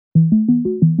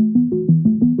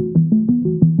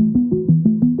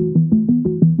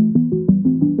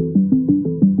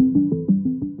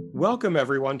Welcome,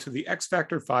 everyone, to the X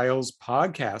Factor Files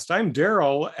podcast. I'm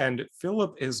Daryl, and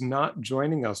Philip is not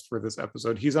joining us for this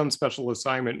episode. He's on special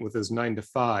assignment with his 9 to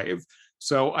 5.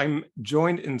 So I'm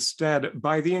joined instead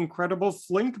by the incredible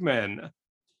Flinkman.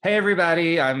 Hey,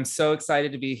 everybody. I'm so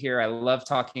excited to be here. I love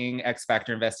talking X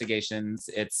Factor investigations.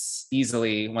 It's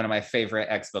easily one of my favorite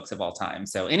X books of all time.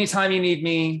 So anytime you need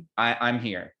me, I'm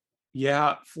here.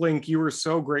 Yeah, Flink, you were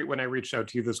so great when I reached out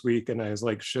to you this week, and I was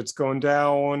like, shit's going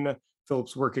down.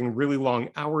 Philip's working really long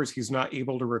hours. He's not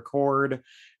able to record.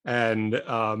 And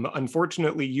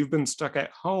unfortunately, you've been stuck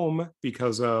at home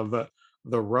because of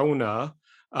the Rona.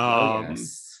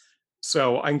 Yes.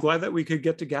 So I'm glad that we could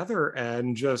get together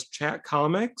and just chat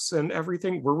comics and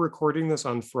everything. We're recording this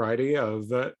on Friday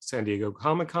of San Diego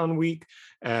Comic-Con week,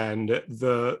 and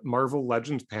the Marvel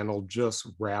Legends panel just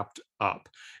wrapped up.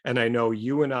 And I know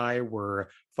you and I were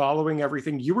following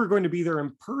everything. You were going to be there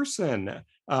in person.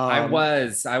 I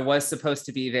was supposed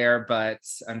to be there, but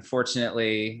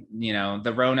unfortunately,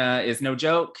 the Rona is no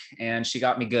joke, and she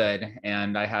got me good,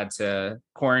 and I had to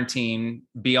quarantine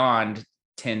beyond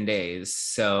 10 days.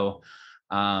 So,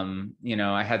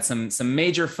 I had some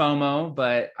major FOMO,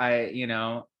 but I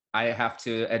have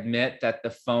to admit that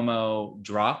the FOMO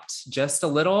dropped just a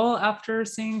little after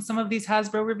seeing some of these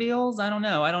Hasbro reveals. I don't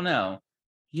know.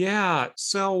 Yeah.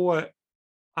 So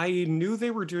I knew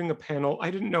they were doing a panel. I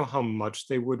didn't know how much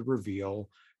they would reveal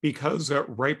because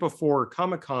right before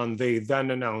Comic-Con, they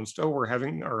then announced, we're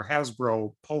having our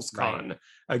Hasbro PulseCon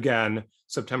again,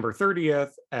 September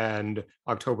 30th and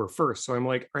October 1st. So I'm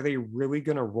like, are they really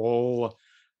going to roll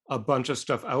a bunch of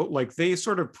stuff out? Like, they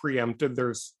sort of preempted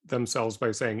themselves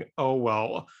by saying,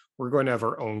 we're going to have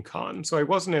our own con. So I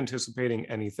wasn't anticipating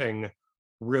anything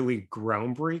really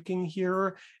groundbreaking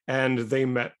here, and they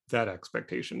met that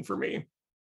expectation for me.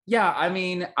 Yeah, I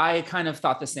mean, I kind of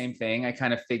thought the same thing. I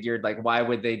kind of figured, like, why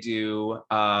would they do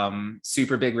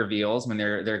super big reveals when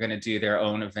they're going to do their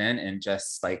own event in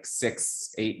just like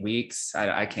 6-8 weeks?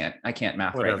 I can't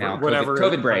math right now.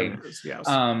 COVID brain. Yes.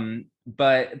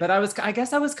 But I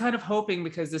guess I was kind of hoping,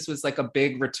 because this was like a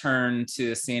big return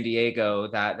to San Diego,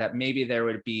 that maybe there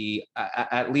would be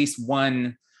at least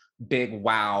one big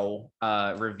wow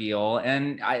reveal.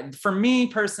 And for me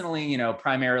personally,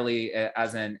 primarily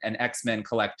as an X-Men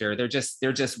collector, there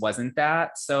just wasn't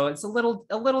that. So it's a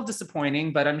little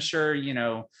disappointing, but I'm sure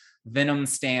Venom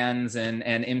stands and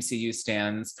MCU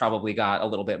stands probably got a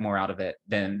little bit more out of it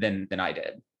than I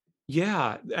did.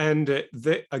 Yeah, and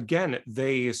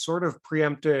they sort of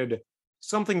preempted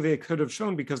something they could have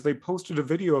shown, because they posted a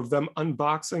video of them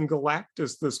unboxing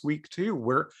Galactus this week too,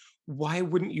 why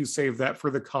wouldn't you save that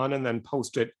for the con and then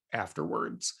post it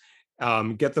afterwards?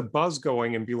 Get the buzz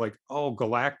going and be like, oh,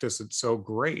 Galactus, it's so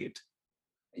great.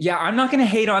 Yeah, I'm not going to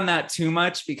hate on that too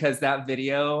much, because that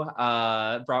video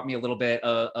brought me a little bit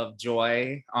of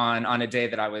joy on a day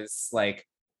that I was like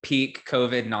peak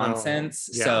COVID nonsense.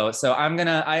 Yeah. So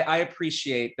I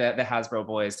appreciate the Hasbro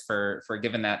boys for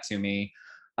giving that to me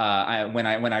when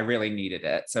I really needed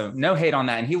it. So no hate on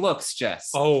that. And he looks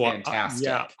just fantastic.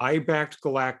 Yeah, I backed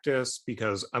Galactus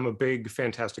because I'm a big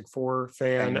Fantastic Four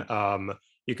fan.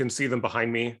 You can see them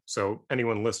behind me. So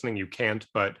anyone listening, you can't,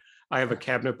 but I have a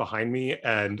cabinet behind me,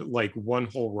 and like one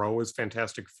whole row is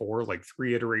Fantastic Four, like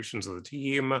 3 iterations of the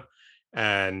team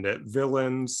and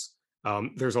villains.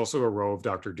 There's also a row of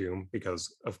Doctor Doom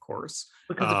because of course.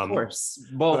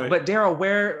 Well, but Daryl,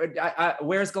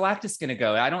 where's Galactus gonna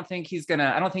go? I don't think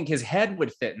his head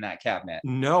would fit in that cabinet.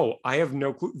 No, I have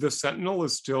no clue. The Sentinel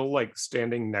is still like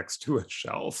standing next to a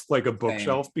shelf, like a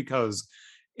bookshelf, because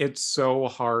it's so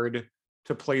hard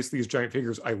to place these giant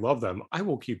figures. I love them. I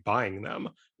will keep buying them.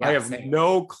 Yeah, I have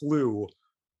no clue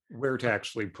where to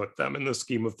actually put them in the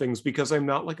scheme of things, because I'm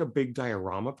not like a big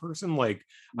diorama person. Like,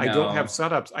 no. I don't have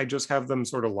setups. I just have them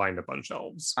sort of lined up on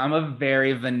shelves. I'm a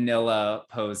very vanilla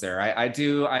poser. I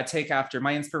take after,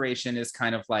 my inspiration is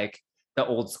kind of like the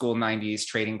old school 90s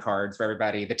trading cards where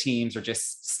the teams are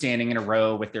just standing in a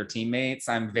row with their teammates.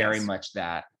 I'm very much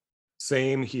that.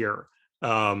 Same here.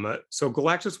 So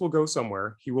Galactus will go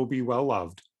somewhere. He will be well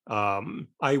loved. I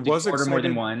was excited. More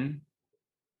than one?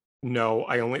 No,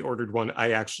 I only ordered one.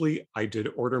 I did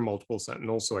order multiple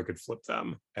Sentinels so I could flip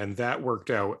them, and that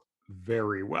worked out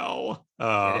very well.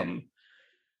 I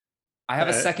have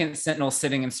a second Sentinel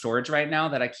sitting in storage right now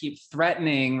that I keep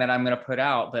threatening that I'm going to put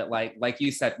out, but like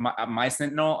you said, my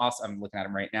Sentinel, also, I'm looking at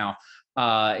him right now.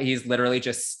 He's literally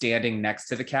just standing next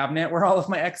to the cabinet where all of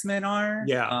my X-Men are.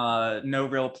 Yeah. No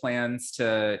real plans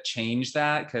to change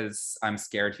that, because I'm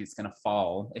scared he's going to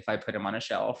fall if I put him on a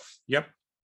shelf. Yep.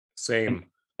 Same.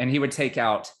 And he would take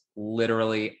out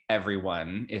literally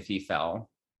everyone if he fell.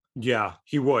 Yeah,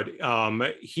 he would.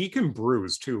 He can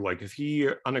bruise too. Like if he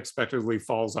unexpectedly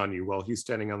falls on you while he's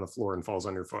standing on the floor and falls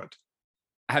on your foot.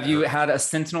 Have you There, had a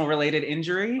Sentinel related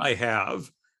injury? I have.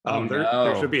 Oh There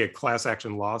should no. be a class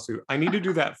action lawsuit. I need to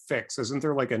do that fix. Isn't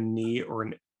there like a knee or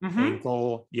an Mm-hmm.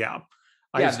 ankle? Yeah.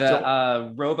 I Yeah, the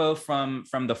still Robo from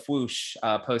the Whoosh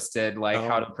posted like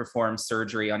how to oh perform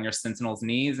surgery on your Sentinel's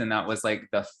knees, and that was like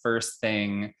the first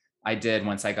thing I did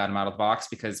once I got him out of the box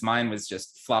because mine was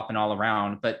just flopping all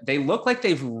around. But they look like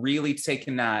they've really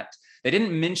taken that. They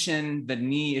didn't mention the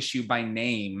knee issue by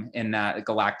name in that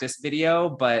Galactus video,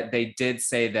 but they did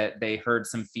say that they heard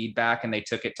some feedback and they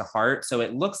took it to heart. So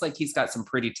it looks like he's got some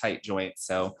pretty tight joints.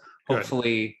 So good.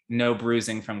 hopefully no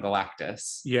bruising from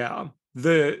Galactus. Yeah.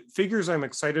 The figures I'm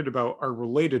excited about are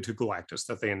related to Galactus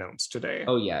that they announced today.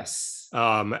 Oh yes.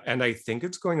 And I think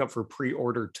it's going up for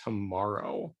pre-order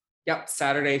tomorrow. Yep,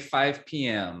 Saturday, 5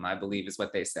 p.m., I believe is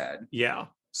what they said. Yeah.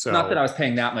 Not that So I was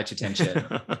paying that much attention.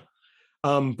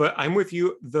 but I'm with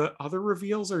you. The other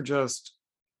reveals are just,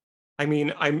 I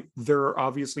mean, there are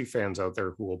obviously fans out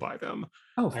there who will buy them.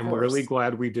 Oh, of I'm really course.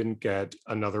 glad we didn't get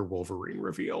another Wolverine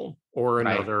reveal or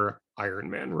Right, another Iron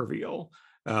Man reveal.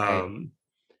 right. Um,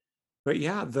 but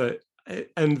yeah,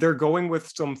 and they're going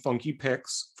with some funky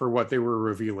picks for what they were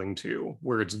revealing too,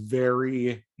 where it's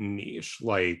very niche.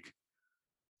 Like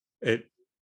it,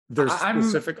 there's I, I'm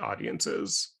specific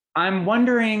audiences. I'm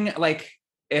wondering like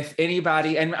if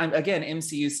anybody, and again,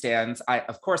 MCU stands. I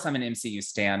of course I'm an MCU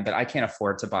stan, but I can't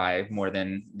afford to buy more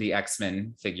than the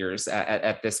X-Men figures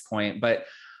at this point. But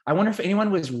I wonder if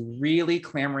anyone was really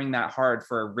clamoring that hard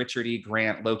for a Richard E.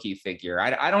 Grant Loki figure.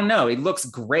 I don't know. It looks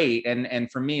great,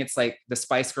 and for me, it's like the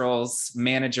Spice Girls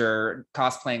manager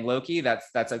cosplaying Loki.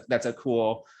 That's a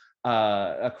cool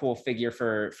figure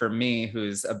for me,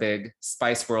 who's a big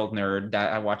Spice World nerd.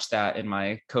 That I watched that in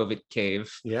my COVID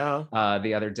cave Yeah.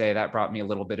 the other day. That brought me a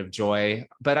little bit of joy.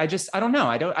 But I don't know.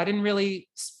 I didn't really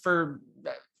for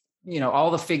all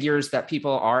the figures that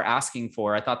people are asking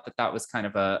for. I thought that that was kind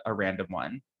of a random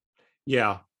one.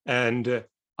 Yeah. And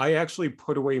I actually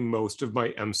put away most of my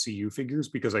MCU figures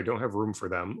because I don't have room for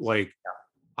them. Like,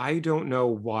 I don't know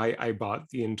why I bought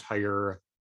the entire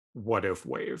What If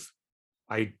wave.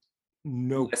 I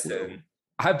no clue. Listen,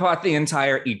 I bought the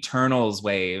entire Eternals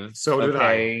wave. So did I.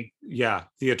 Okay. Yeah,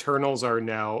 the Eternals are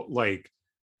now like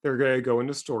they're gonna go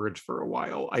into storage for a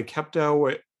while. I kept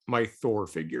out my Thor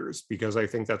figures because I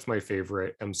think that's my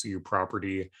favorite MCU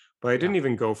property, but I Yeah. didn't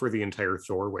even go for the entire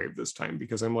Thor wave this time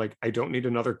because I'm like, I don't need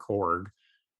another Korg.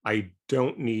 I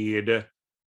don't need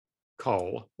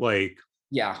Cull. Like,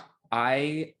 Yeah,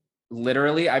 I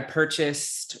I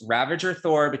purchased Ravager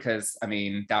Thor because I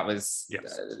mean that was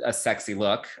yes, a sexy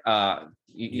look.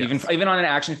 Even yes. even on an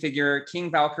action figure,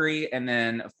 King Valkyrie, and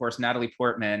then of course Natalie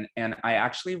Portman, and I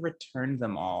actually returned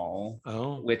them all,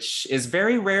 Oh, which is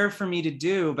very rare for me to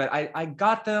do. But I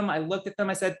got them. I looked at them.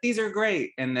 I said these are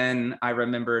great, and then I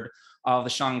remembered all the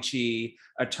Shang-Chi,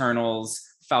 Eternals,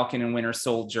 Falcon and Winter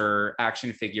Soldier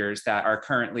action figures that are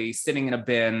currently sitting in a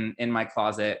bin in my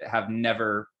closet, have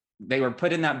never, they were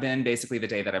put in that bin basically the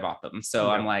day that I bought them. So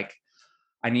I'm yep. like,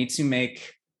 I need to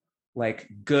make like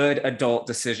good adult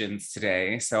decisions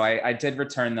today. So I did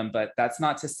return them, but that's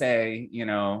not to say,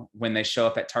 when they show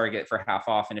up at Target for half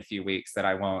off in a few weeks that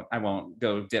I won't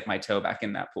go dip my toe back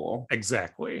in that pool.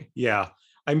 Exactly. Yeah.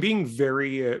 I'm being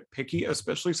very picky,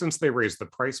 especially since they raised the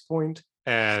price point.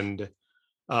 And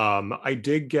I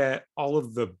did get all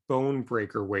of the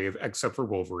Bonebreaker wave except for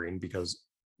Wolverine because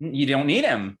You don't need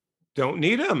him. don't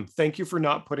need him. Thank you for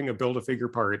not putting a build a figure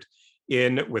part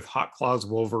in with Hot Claws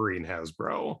Wolverine,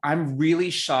 Hasbro. I'm really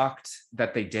shocked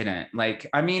that they didn't. Like,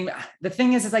 I mean, the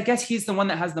thing is I guess he's the one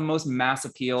that has the most mass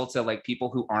appeal to like people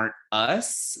who aren't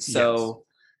us. Yes. So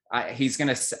I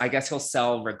guess he'll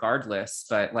sell regardless.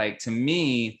 But like to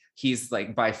me, he's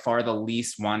like by far the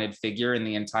least wanted figure in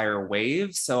the entire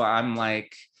wave. So I'm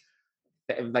like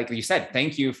you said,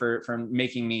 thank you for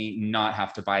making me not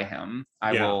have to buy him.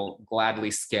 I Yeah. will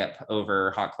gladly skip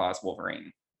over Hot Claws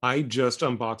Wolverine. I just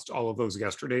unboxed all of those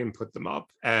yesterday and put them up.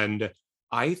 And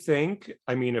I think,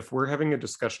 I mean, if we're having a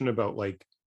discussion about like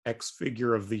X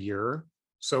figure of the year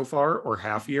so far or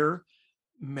half year,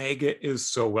 Mega is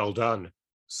so well done.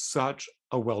 Such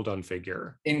a well done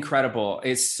figure. Incredible.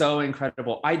 It's so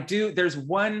incredible. There's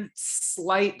one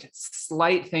slight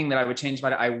thing that I would change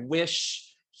about it. I wish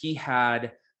he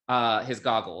had his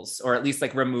goggles, or at least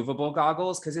like removable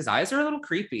goggles, because his eyes are a little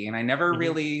creepy and I never Mhm.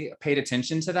 really paid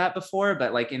attention to that before,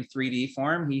 but like in 3D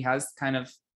form he has kind of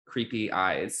creepy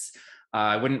eyes.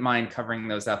 I wouldn't mind covering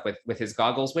those up with his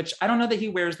goggles, which I don't know that he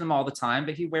wears them all the time,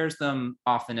 but he wears them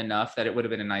often enough that it would have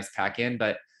been a nice pack in.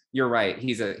 But you're right.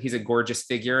 He's a gorgeous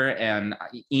figure, and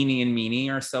Eenie and Meanie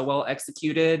are so well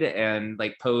executed and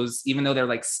like posed, even though they're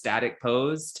like static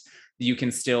posed, you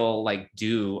can still like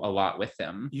do a lot with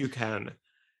them. You can.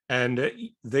 And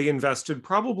they invested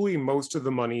probably most of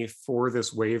the money for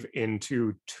this wave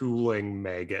into tooling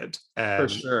Maggot. For And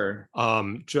sure.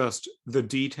 just the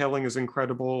detailing is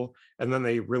incredible. And then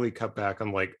they really cut back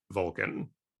on like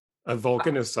Vulcan.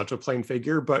 Vulcan is such a plain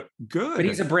figure, but But good.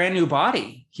 he's a brand new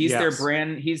body. Yes.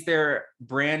 He's their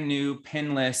brand new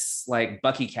pinless like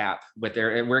Bucky cap with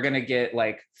their, we're gonna get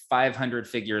like 500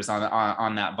 figures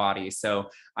on that body. So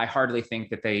I hardly think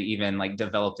that they even like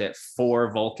developed it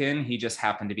for Vulcan. He just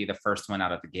happened to be the first one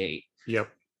out of the gate. Yep.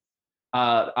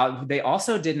 They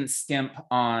also didn't skimp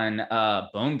on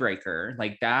Bonebreaker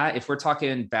like that. If we're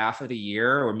talking bath of the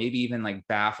year, or maybe even like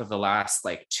bath of the last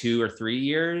like 2 or 3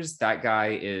 years, that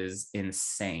guy is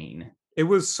insane. It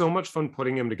was so much fun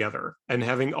putting him together and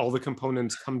having all the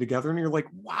components come together. And you're like,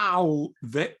 wow,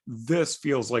 this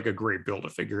feels like a great build a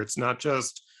figure. It's not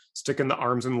just sticking the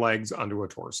arms and legs onto a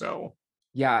torso.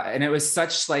 Yeah, and it was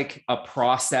such like a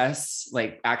process,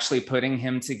 like actually putting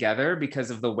him together because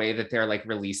of the way that they're like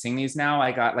releasing these now.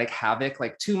 I got like Havoc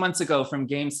like 2 months ago from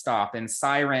GameStop, and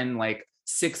Siren like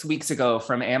 6 weeks ago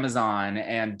from Amazon,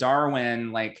 and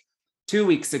Darwin like 2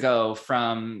 weeks ago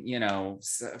from, you know,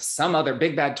 some other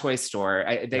big bad toy store.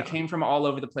 They came from all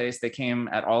over the place. They came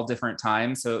at all different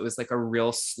times, so it was like a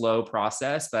real slow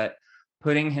process. But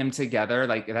putting him together,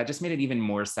 like that just made it even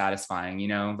more satisfying, you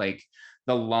know, like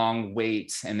the long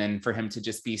wait, and then for him to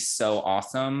just be so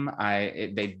awesome.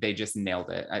 They just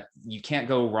nailed it. You can't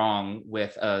go wrong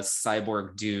with a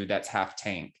cyborg dude that's half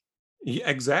tank, Yeah,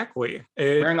 exactly.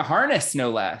 wearing a harness, no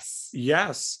less.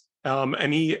 Yes.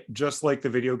 And he, just like the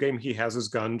video game, he has his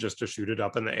gun just to shoot it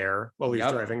up in the air while he's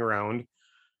Yep. driving around.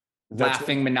 That's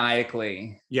Laughing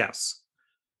maniacally. yes.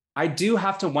 I do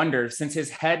have to wonder, since his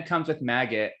head comes with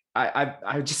maggot,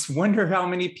 I just wonder how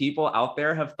many people out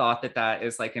there have thought that that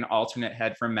is like an alternate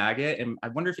head for maggot, and I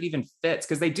wonder if it even fits,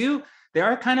 because they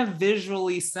are kind of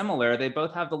visually similar. They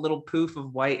both have the little poof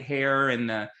of white hair, and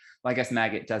the, well, I guess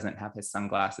maggot doesn't have his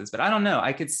sunglasses, but I don't know.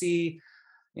 I could see,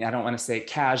 I don't want to say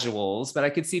casuals, but I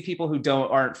could see people who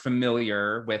aren't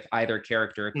familiar with either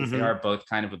character, because they Mm-hmm. are both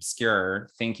kind of obscure,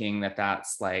 thinking that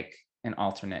that's like an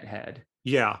alternate head.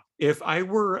 Yeah. If I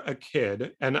were a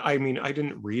kid, and I mean, I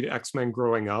didn't read X-Men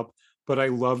growing up, but I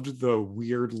loved the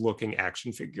weird looking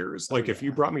action figures. Oh Like if you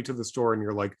yeah. brought me to the store and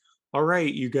you're like, all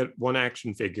right, you get one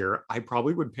action figure, I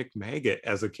probably would pick Maggot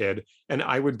as a kid. And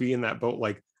I would be in that boat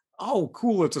like, oh,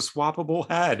 cool, it's a swappable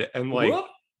head. And like, Whoop.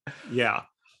 yeah.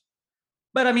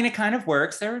 But I mean, it kind of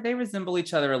works. They resemble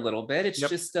each other a little bit. It's Yep.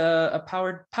 just a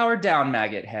powered down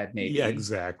maggot head, Yeah, maybe.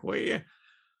 exactly.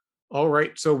 All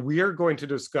right, so we are going to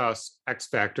discuss X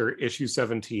Factor issue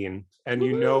 17. And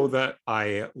you know Woo-hoo. that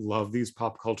I love these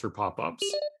pop culture pop ups.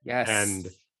 Yes. And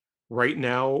right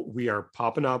now we are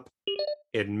popping up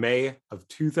in May of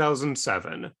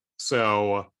 2007.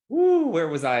 So Woo, where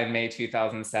was I in May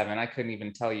 2007? I couldn't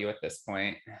even tell you at this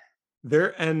point.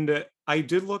 there, and I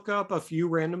did look up a few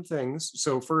random things.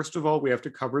 So, first of all, we have to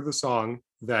cover the song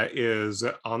that is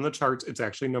on the charts. It's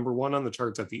actually number one on the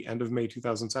charts at the end of May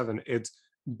 2007. It's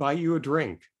Buy You a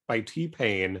Drink by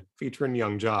T-Pain featuring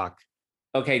Young Jock.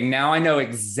 Okay, now I know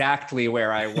exactly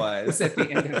where I was at the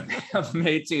end of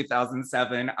May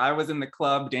 2007. I was in the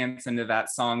club dancing to that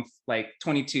song, like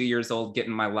 22 years old,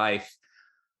 getting my life.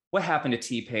 What happened to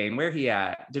T-Pain? Where he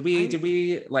at? I Did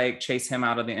we like chase him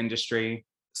out of the industry?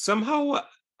 somehow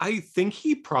I think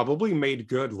he probably made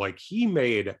good. Like he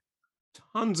made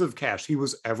tons of cash. He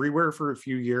was everywhere for a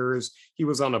few years. He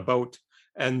was on a boat,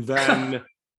 and then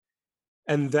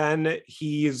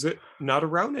he's not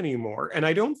around anymore. And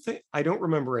I don't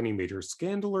remember any major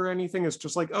scandal or anything. It's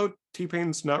just like, oh,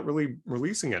 T-Pain's not really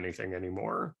releasing anything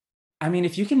anymore. I mean,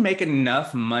 if you can make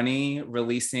enough money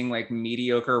releasing like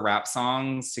mediocre rap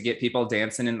songs to get people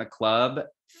dancing in the club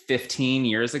 15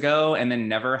 years ago and then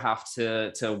never have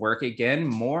to work again,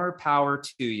 more power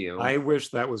to you. I wish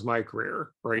that was my career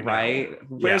right now. Right?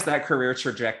 Where's Yeah. that career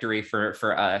trajectory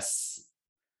for us?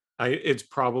 It's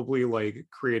probably like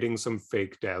creating some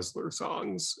fake Dazzler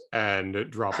songs and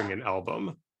dropping an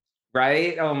album.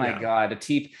 Right? Oh my Yeah. God.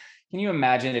 Can you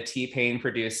imagine a T-Pain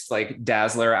produced like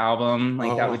Dazzler album?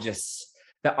 Like that would Oh, just,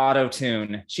 the auto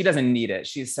tune. She doesn't need it.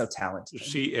 She's so talented.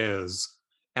 she is.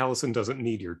 Allison doesn't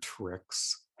need your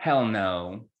tricks. Hell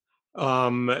no.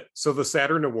 So the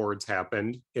Saturn Awards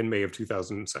happened in May of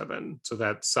 2007. So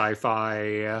that's sci-fi,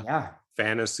 Yeah.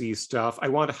 fantasy stuff. I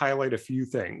want to highlight a few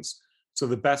things. So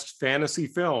the best fantasy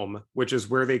film, which is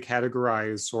where they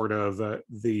categorize sort of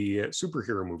the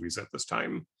superhero movies at this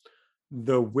time,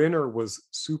 The winner was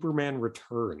Superman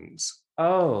Returns.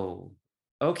 Oh,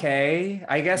 okay.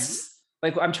 I guess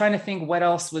like I'm trying to think what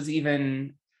else was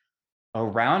even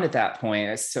around at that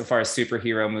point so far as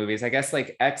superhero movies. I guess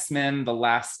like X-Men The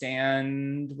Last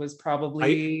Stand was I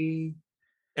probably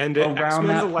and around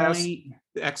that point.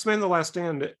 X-Men The Last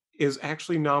Stand is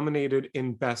actually nominated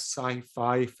in Best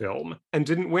Sci-Fi Film and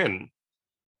didn't win, which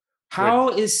How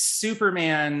is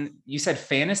Superman, you said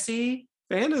fantasy,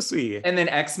 fantasy. and then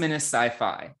X-Men is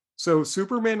sci-fi? So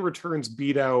Superman Returns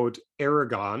beat out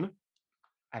Aragon.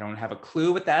 I don't have a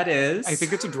clue what that I is.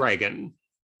 think it's a dragon.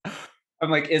 I'm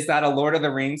like, is that a Lord of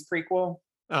the Rings prequel?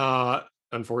 Uh,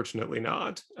 Unfortunately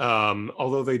not.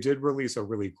 Although they did release a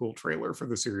really cool trailer for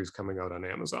the series coming out on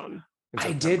Amazon in I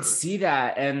did September. see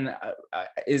that. And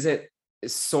is it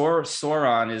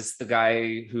Sauron is the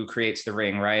guy who creates the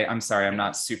ring, right? I'm sorry, I'm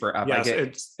not super up. I Yes, get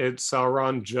it's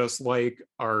Sauron, just like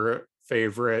our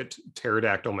favorite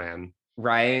pterodactyl man.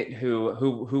 right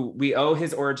who we owe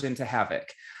his origin to Havoc.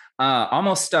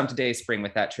 Almost stumped Dayspring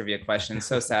with that trivia question.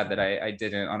 So sad that I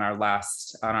didn't on our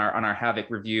last on our Havoc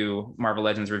review, Marvel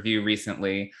Legends review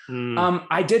recently. Mm,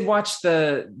 I did watch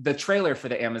the trailer for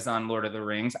the Amazon Lord of the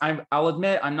Rings. I'll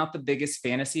admit I'm not the biggest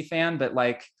fantasy fan, but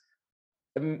like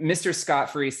Mr. Scott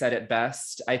Free said it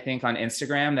best, I think, on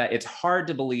Instagram, that it's hard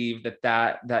to believe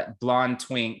that blonde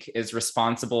twink is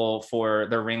responsible for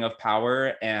the Ring of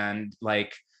Power and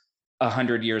like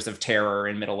 100 years of terror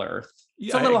in Middle Earth.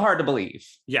 It's a yeah, little hard to believe.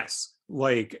 yes.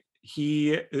 Like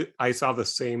I saw the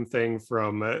same thing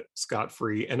from Scott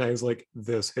Free, and I was like,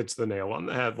 this hits the nail on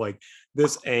the head. Like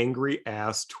this angry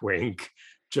ass twink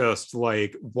just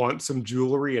like wants some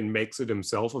jewelry and makes it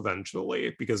himself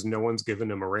eventually because no one's given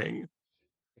him a ring.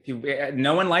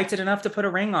 No one liked it enough to put a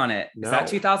ring on it. Is that No,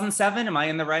 2007? Am I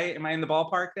in the right? Am I in the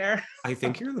ballpark there? I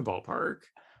think you're in the ballpark.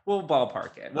 We'll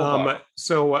ballpark it. We'll ball.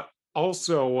 So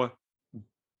also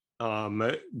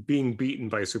being beaten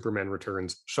by Superman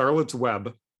Returns, Charlotte's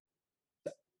Web.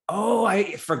 Oh,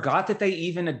 I forgot that they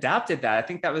even adapted that. I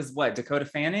think that was what Dakota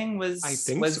Fanning I was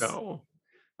think was so.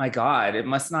 my God, it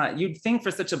must not. You'd think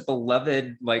for such a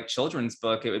beloved like children's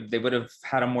book, they would have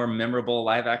had a more memorable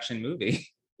live action movie.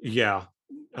 Yeah.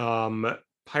 Um,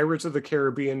 Pirates of the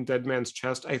Caribbean, Dead Man's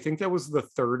Chest. I think that was the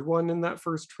third one in that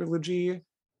first trilogy.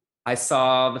 I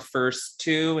saw the first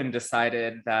two and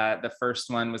decided that the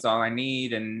first one was all I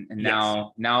need, and Yes.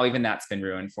 now even that's been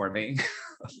ruined for me.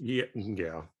 Yeah.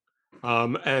 Yeah.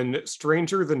 And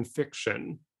Stranger Than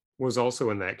Fiction was also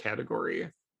in that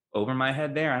category. Over my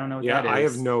head there. I don't know what Yeah, that I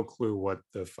have is. no clue what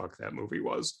the fuck that movie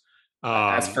was.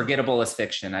 As Um, forgettable as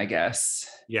fiction, I guess.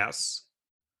 yes.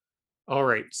 All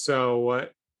right. So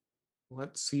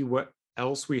let's see what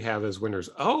else we have as winners.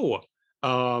 Oh,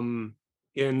 um,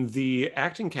 in the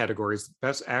acting categories,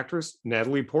 Best Actress,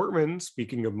 Natalie Portman,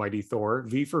 speaking of Mighty Thor,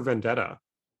 V for Vendetta.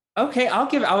 Okay, I'll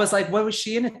give. I was like, what was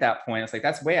she in at that point? It's like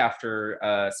that's way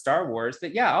after Star Wars,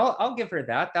 but yeah, I'll give her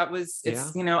that. That was Yeah.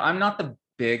 it's I'm not the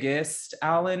biggest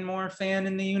Alan Moore fan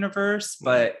in the universe, Mm.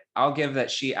 but I'll give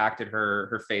that she acted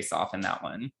her face off in that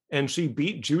one. And she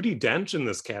beat Judi Dench in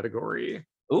this category.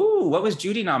 Ooh, what was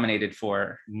Judy nominated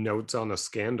for? Notes on a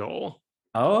Scandal.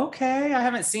 Oh, okay, I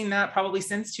haven't seen that probably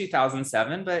since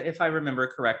 2007, but if I remember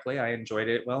correctly, I enjoyed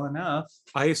it well enough.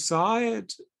 I saw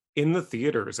it in the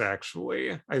theaters,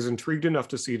 actually. I was intrigued enough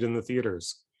to see it in the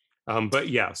theaters. But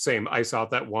yeah, same. I saw it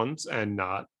that once and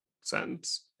not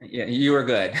since. Yeah, you were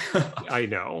good. I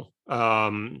know.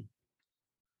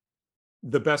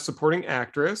 The Best Supporting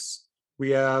Actress,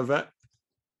 we have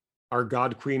our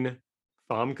God Queen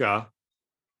Famke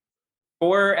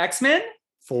For X-Men?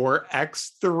 for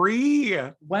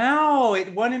X3. Wow,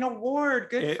 it won an award.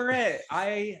 Good It, for it.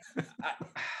 I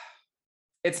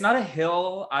it's not a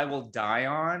hill I will die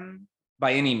on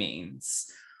by any means,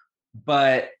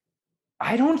 but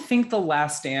I don't think The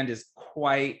Last Stand is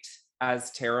quite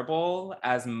as terrible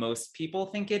as most people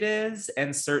think it is.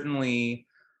 And certainly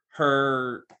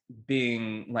her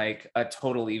being like a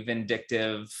totally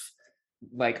vindictive,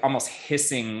 like almost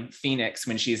hissing phoenix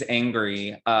when she's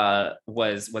angry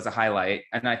was a highlight.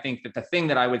 And I think that the thing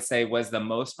that I would say was the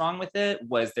most wrong with it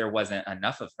was there wasn't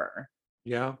enough of her.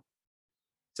 yeah,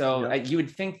 So yeah, you would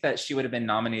think that she would have been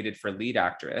nominated for lead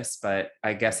actress, but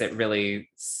I guess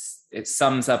it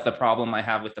sums up the problem I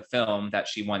have with the film that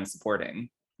she won supporting.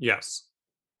 yes.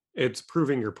 It's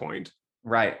proving your point.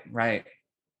 Right, right.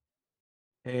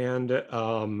 And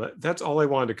that's all I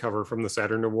wanted to cover from the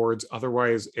Saturn Awards.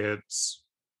 Otherwise, it's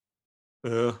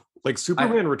like I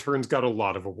Superman Returns got a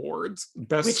lot of awards.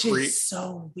 which is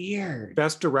so weird.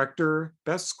 Best director,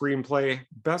 best screenplay,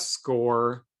 best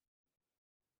score.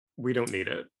 We don't need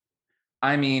it.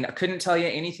 I mean, I couldn't tell you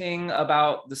anything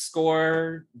about the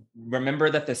score. Remember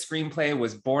that the screenplay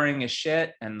was boring as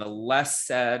shit, and the less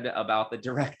said about the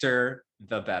director,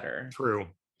 the better. True.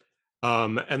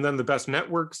 And then the best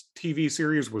networks TV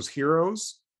series was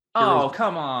Heroes. Heroes Oh,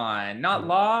 come on. Not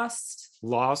Lost?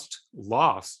 lost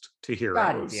to God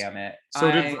Heroes. damn it.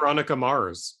 So did Veronica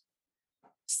Mars.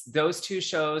 Those two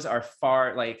shows are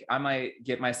far, like, I might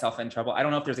get myself in trouble. I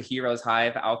don't know if there's a Heroes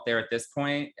Hive out there at this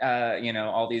point,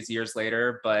 all these years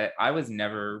later, but I was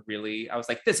never really, I was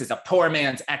like, this is a poor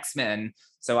man's X-Men.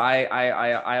 So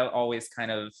I always kind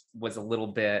of was a little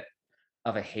bit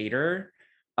of a hater.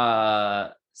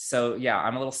 So yeah,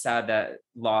 I'm a little sad that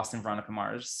Lost and Veronica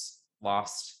Mars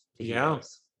lost to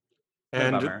Heroes. What a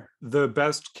And bummer. the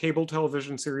best cable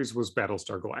television series was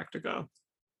Battlestar Galactica.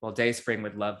 Well, Dayspring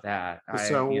would love that.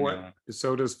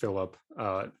 So does Philip.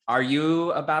 Are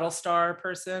you a Battlestar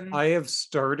person? I have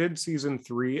started season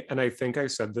 3, and I think I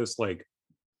said this like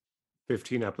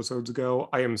 15 episodes ago.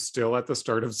 I am still at the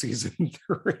start of season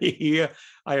 3.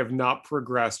 I have not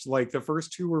progressed. Like the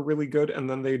first 2 were really good, and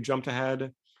then they jumped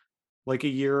ahead like a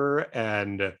year,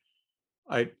 and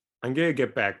I'm gonna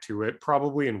get back to it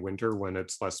probably in winter when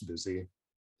it's less busy.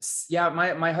 Yeah,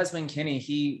 my husband Kenny,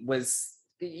 he's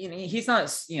not,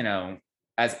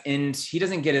 he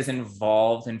doesn't get as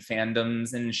involved in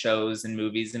fandoms and shows and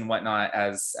movies and whatnot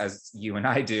as you and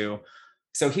I do.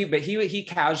 So he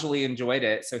casually enjoyed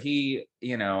it. So he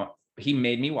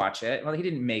made me watch it. Well, he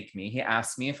didn't make me. He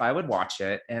asked me if I would watch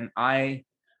it, and I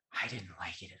didn't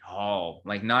like it at all.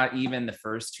 Like not even the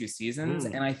first 2 seasons.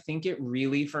 And I think it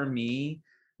really, for me,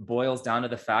 boils down to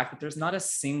the fact that there's not a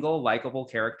single likable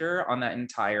character on that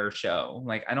entire show.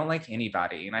 Like I don't like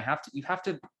anybody, and you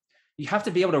have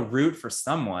to be able to root for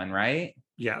someone, right?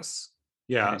 Yes.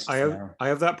 Yeah, I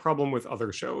have that problem with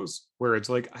other shows where it's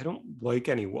like I don't like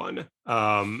anyone.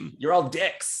 You're all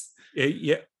dicks.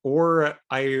 Or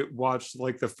I watched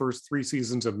like the first 3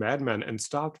 seasons of Mad Men and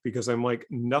stopped because I'm like,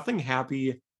 nothing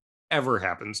happy ever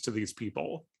happens to these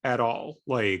people at all.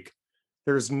 Like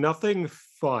there's nothing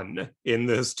fun in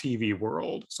this TV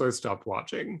world. So I stopped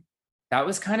watching. That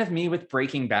was kind of me with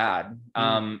Breaking Bad.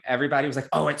 Everybody was like,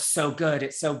 oh, it's so good.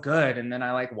 It's so good. And then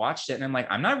I like watched it and I'm like,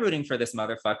 I'm not rooting for this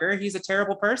motherfucker. He's a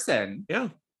terrible person. Yeah.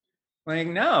 Like,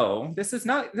 no, this is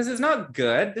not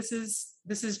good. This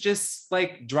is just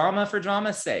like drama for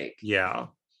drama's sake. Yeah.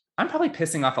 I'm probably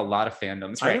pissing off a lot of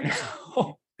fandoms right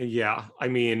now. Yeah. I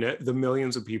mean, the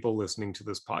millions of people listening to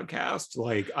this podcast,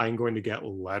 like I'm going to get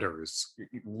letters.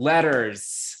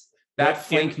 That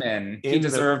Flinkman, he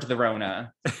deserved the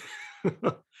Rona.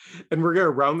 And we're going to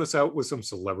round this out with some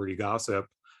celebrity gossip.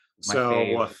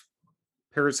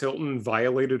 Paris Hilton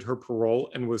violated her parole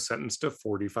and was sentenced to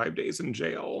 45 days in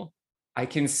jail. I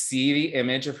can see the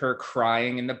image of her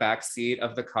crying in the back seat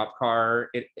of the cop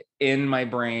car in my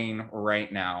brain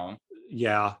right now.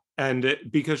 Yeah. And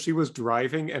because she was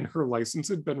driving and her license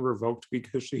had been revoked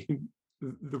because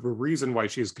the reason why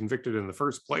she is convicted in the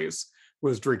first place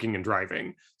was drinking and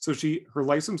driving. So her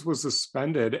license was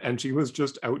suspended and she was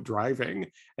just out driving.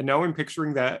 And now I'm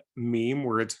picturing that meme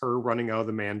where it's her running out of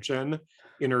the mansion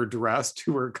in her dress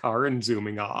to her car and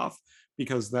zooming off,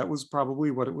 because that was probably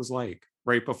what it was like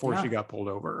right before she got pulled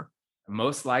over.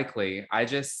 Most likely.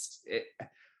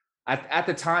 At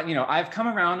the time, I've come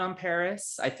around on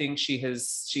Paris. I think she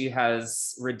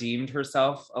has redeemed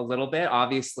herself a little bit.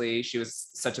 Obviously, she was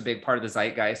such a big part of the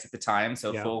zeitgeist at the time,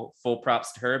 so full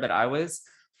props to her. But I was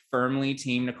firmly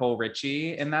team Nicole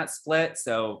Richie in that split.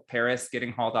 So Paris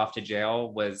getting hauled off to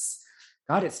jail was,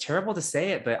 God, it's terrible to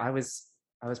say it, but I was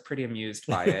pretty amused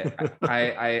by it.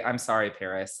 I'm sorry,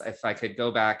 Paris. If I could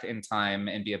go back in time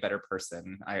and be a better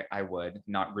person, I would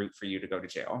not root for you to go to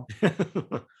jail.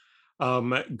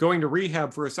 Going to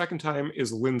rehab for a second time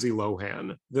is Lindsay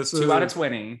Lohan. This is 2 out of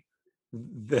 20.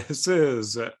 This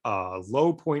is a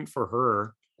low point for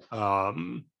her.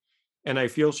 And I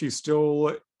feel she's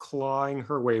still clawing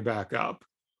her way back up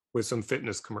with some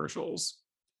fitness commercials.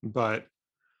 But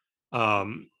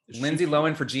Lindsay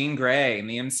Lohan for Jean Grey in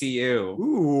the MCU.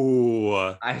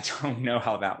 Ooh. I don't know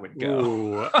how that would go.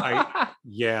 Ooh,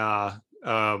 yeah.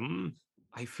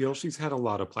 I feel she's had a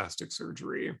lot of plastic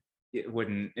surgery. It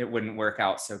wouldn't work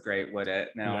out so great, would it?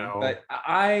 No. But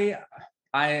I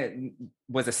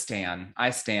was a stan. I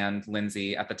stanned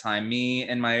Lindsay at the time. Me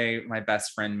and my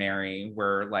best friend Mary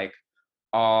were like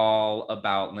all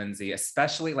about Lindsay,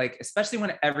 especially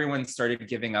when everyone started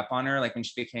giving up on her, like when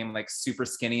she became like super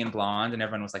skinny and blonde and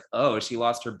everyone was like, oh, she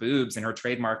lost her boobs and her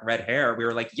trademark red hair. We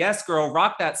were like, yes, girl,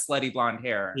 rock that slutty blonde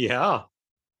hair. Yeah.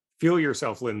 Feel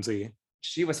yourself, Lindsay.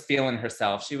 she was feeling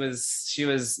herself. She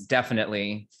was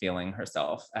definitely feeling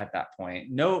herself at that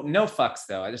point. No fucks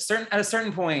though. At a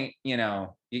certain point,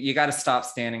 you got to stop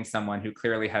standing someone who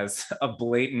clearly has a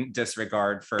blatant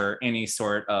disregard for any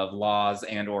sort of laws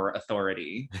and or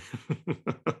authority.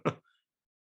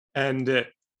 And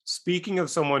speaking of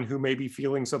someone who may be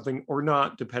feeling something or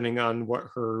not, depending on what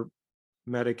her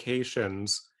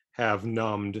medications have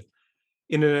numbed,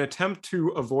 in an attempt to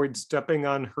avoid stepping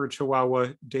on her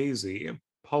chihuahua, Daisy,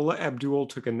 Paula Abdul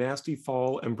took a nasty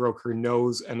fall and broke her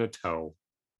nose and a toe.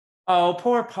 Oh,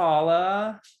 poor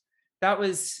Paula. That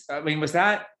was, I mean,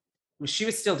 she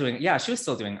was still doing, yeah, she was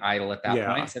still doing Idol at that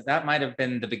Yeah. point. So that might have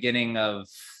been the beginning of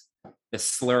the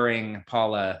slurring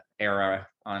Paula era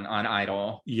on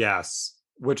Idol. Yes.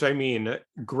 Which I mean,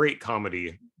 great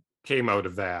comedy came out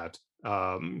of that.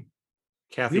 We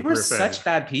Kathy were Griffin. such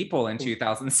bad people in We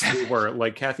 2007. were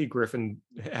like Kathy Griffin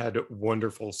had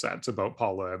wonderful sets about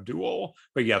Paula Abdul,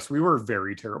 but yes, we were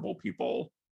very terrible people.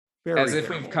 As Very if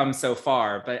we've terrible. come so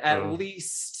far, but at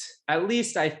least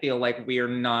I feel like we are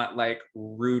not like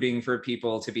rooting for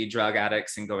people to be drug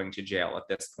addicts and going to jail at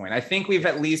this point. I think we've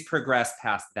at least progressed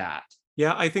past that.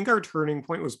 Yeah, I think our turning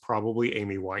point was probably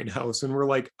Amy Winehouse, and we're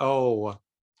like, oh,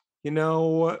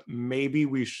 maybe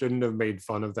we shouldn't have made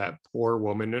fun of that poor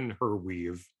woman in her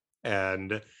weave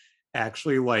and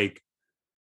actually like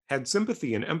had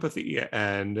sympathy and empathy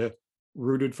and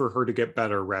rooted for her to get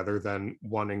better rather than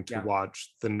wanting to Yeah.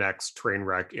 watch the next train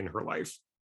wreck in her life.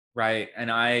 Right. And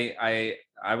I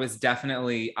was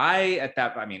definitely I at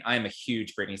that I mean, I am a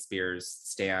huge Britney Spears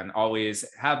stan. Always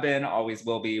have been, always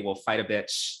will be. Will fight a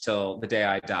bitch till the day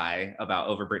I die about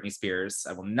over Britney Spears.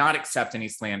 I will not accept any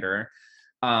slander.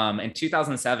 And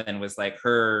 2007 was like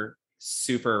her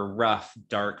super rough,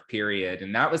 dark period.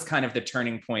 And that was kind of the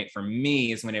turning point for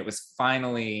me, is when it was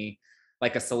finally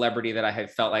like a celebrity that I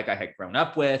had felt like I had grown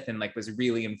up with and like was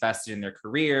really invested in their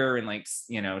career. And like,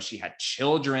 she had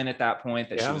children at that point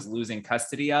that she Yeah. was losing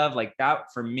custody of. Like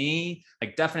that for me,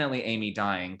 like definitely Amy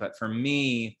dying. But for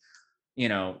me,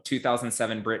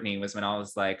 2007 Britney was when I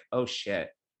was like, oh shit,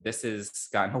 this has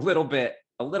gotten a little bit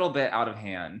out of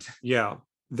hand. Yeah.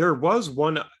 There was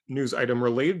one news item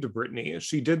related to Britney.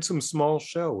 She did some small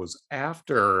shows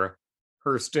after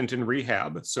her stint in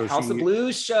rehab. So House of she,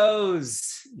 Blues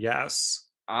shows. yes.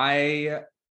 I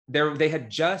there they had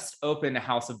just opened a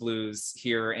House of Blues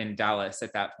here in Dallas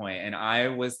at that point, and I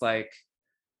was like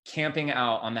camping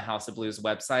out on the House of Blues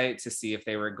website to see if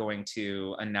they were going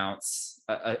to announce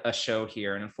a show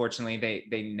here, and unfortunately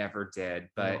they never did.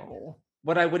 But Oh,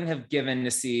 what I wouldn't have given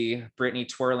to see Britney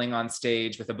twirling on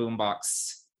stage with a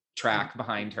boombox track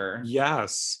behind her.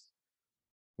 yes.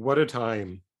 What a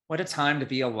time. What a time to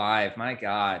be alive. My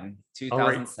God, All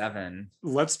right. 2007.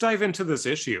 Let's dive into this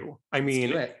issue. I Let's do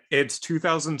mean, it. it's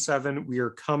 2007. We are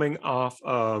coming off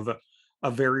of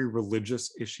a very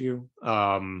religious issue.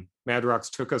 Madrox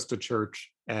took us to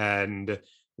church and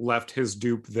left his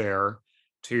dupe there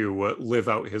to live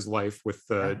out his life with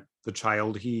Yeah. the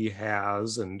child he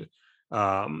has, and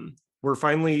we're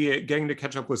finally getting to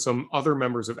catch up with some other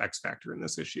members of X Factor in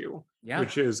this issue, Yeah.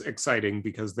 which is exciting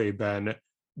because they've been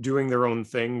doing their own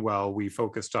thing while we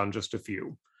focused on just a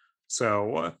few.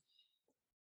 So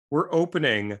we're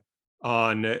opening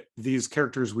on these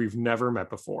characters we've never met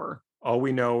before. All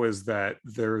we know is that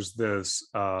there's this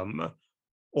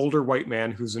older white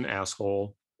man who's an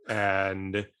asshole,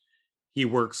 and he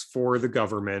works for the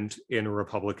government in a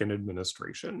Republican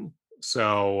administration.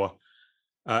 So,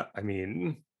 I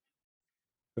mean,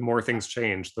 the more things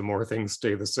change, the more things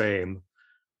stay the same.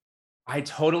 I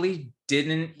totally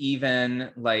didn't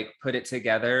even like put it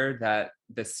together that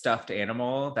the stuffed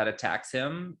animal that attacks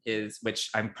him is, which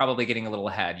I'm probably getting a little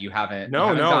ahead. You haven't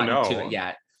No, no, gotten to it no.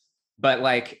 yet. But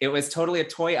like it was totally a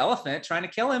toy elephant trying to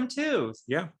kill him too.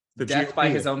 Yeah, the Death by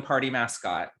his GOP. own party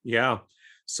mascot. Yeah.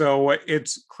 So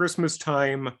it's Christmas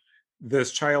time.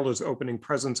 This child is opening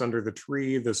presents under the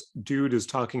tree. This dude is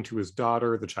talking to his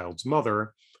daughter, the child's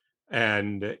mother.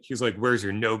 And he's like, "Where's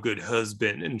your no good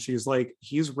husband?" And she's like,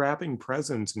 "He's wrapping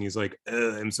presents." And he's like,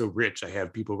 "I'm so rich. I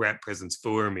have people wrap presents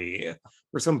for me,"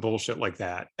 or some bullshit like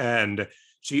that. And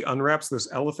she unwraps this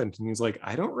elephant and he's like,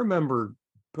 "I don't remember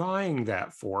buying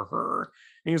that for her."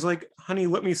 And he's like, "Honey,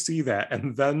 let me see that."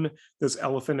 And then this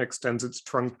elephant extends its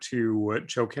trunk to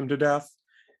choke him to death.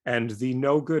 And the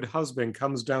no good husband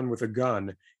comes down with a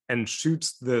gun and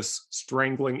shoots this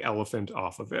strangling elephant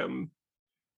off of him.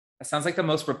 It sounds like the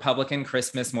most Republican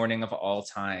Christmas morning of all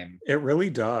time. It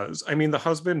really does. I mean, the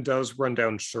husband does run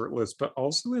down shirtless, but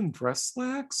also in dress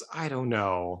slacks. I don't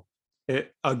know.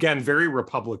 It again, very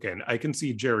Republican. I can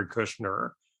see Jared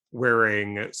Kushner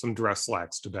wearing some dress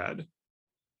slacks to bed.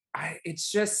 It's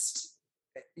just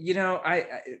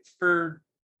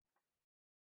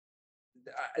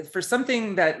For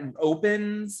something that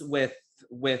opens with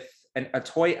a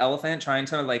toy elephant trying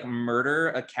to like murder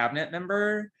a cabinet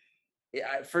member,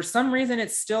 for some reason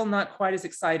it's still not quite as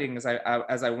exciting as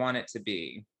I want it to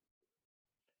be.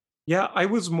 Yeah, I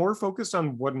was more focused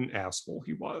on what an asshole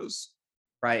he was.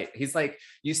 Right. He's like,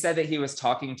 you said that he was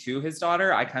talking to his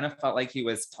daughter. I kind of felt like he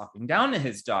was talking down to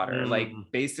his daughter, like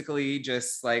Mm. basically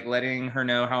just like letting her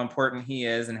know how important he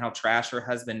is and how trash her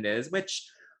husband is, which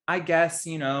I guess,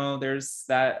 there's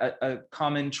that a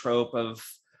common trope of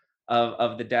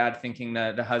the dad thinking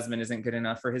that the husband isn't good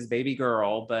enough for his baby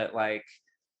girl, but like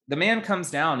the man comes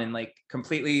down and like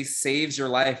completely saves your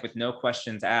life with no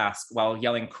questions asked while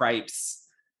yelling cripes.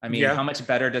 I mean, Yeah, how much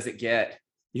better does it get?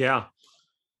 yeah.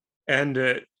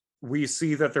 And we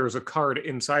see that there's a card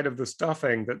inside of the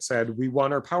stuffing that said, "We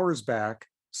want our powers back,"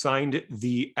 signed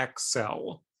the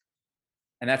Excel.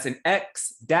 And that's an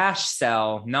X dash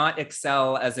cell, not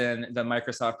Excel as in the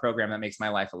Microsoft program that makes my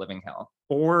life a living hell.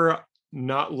 Or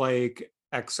not like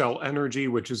Excel Energy,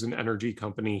 which is an energy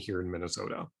company here in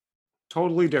Minnesota.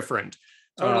 Totally different.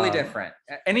 Totally different.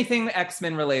 Anything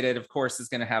X-Men related, of course, is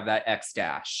going to have that X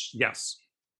dash. Yes.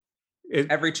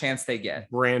 Every chance they get.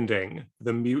 Branding.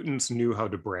 The mutants knew how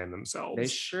to brand They themselves.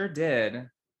 sure did.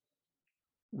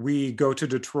 We go to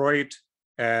Detroit,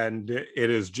 and it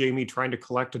is Jamie trying to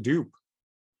collect a dupe.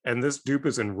 And this dupe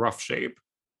is in rough shape.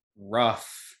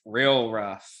 Rough, real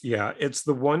rough. Yeah, it's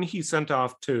the one he sent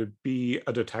off to be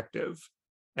a detective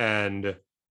and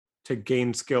to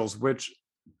gain skills, which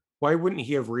why wouldn't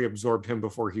he have reabsorbed him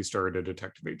before he started a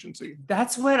detective agency?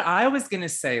 That's what I was gonna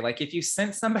say. Like, if you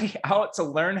sent somebody out to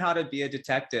learn how to be a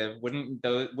detective, wouldn't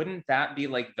that be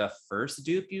like the first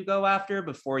dupe you go after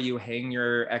before you hang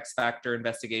your X Factor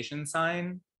investigation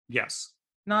sign? Yes.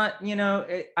 Not,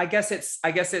 I guess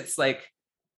it's like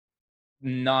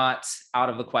not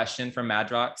out of the question for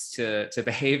Madrox to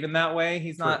behave in that way.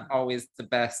 He's not always the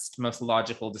best, most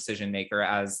logical decision maker,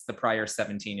 as the prior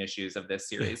 17 issues of this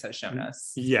series has shown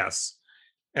us. Yes.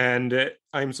 And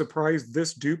I'm surprised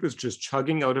this dupe is just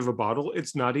chugging out of a bottle.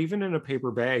 It's not even in a paper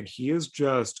bag. He is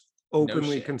just No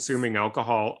openly shits. consuming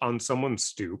alcohol on someone's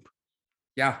stoop.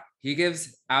 Yeah, he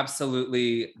gives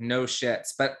absolutely no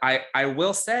shits. But I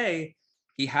will say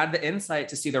he had the insight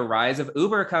to see the rise of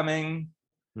Uber coming.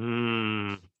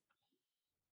 Mm,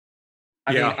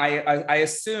 I mean, yeah. I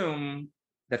assume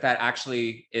that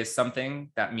actually is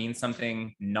something that means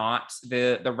something, not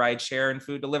the rideshare and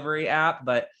food delivery app.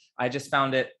 But I just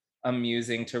found it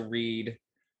amusing to read,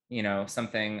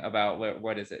 something about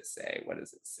what does it say? What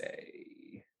does it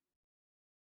say?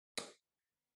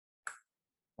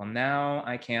 Well, now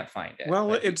I can't find it. Well,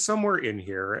 But it's somewhere in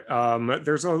here.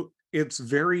 It's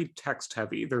very text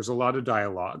heavy. There's a lot of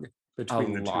dialogue a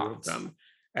between the two of lot. them.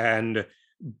 And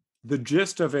the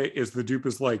gist of it is the dupe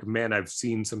is like, "Man, I've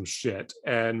seen some shit."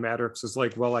 And Madrox is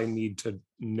like, "Well, I need to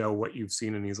know what you've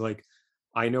seen." And he's like,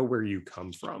 "I know where you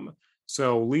come from."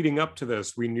 So leading up to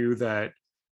this, we knew that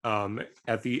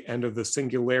at the end of the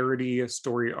Singularity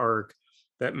story arc,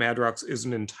 that Madrox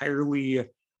isn't entirely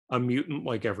a mutant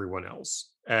like everyone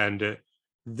else. And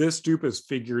this dupe has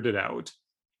figured it out.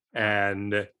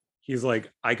 And he's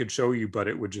like, "I could show you, but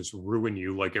it would just ruin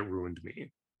you like it ruined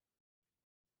me."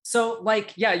 So,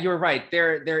 like, yeah, you're right.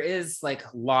 There is like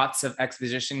lots of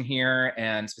exposition here,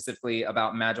 and specifically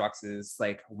about Madrox's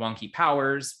like wonky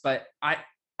powers. But I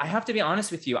have to be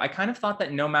honest with you. I kind of thought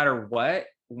that no matter what,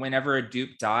 whenever a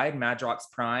dupe died, Madrox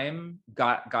Prime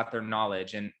got their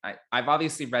knowledge. And I've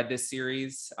obviously read this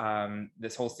series,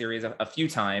 this whole series a few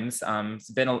times. It's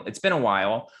been a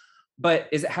while,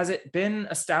 but has it been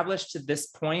established to this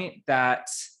point that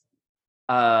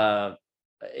uh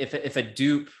if a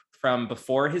dupe from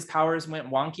before his powers went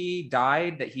wonky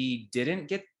died, that he didn't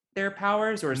get their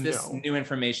powers, or is this No. new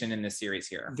information in this series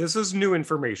here? This is new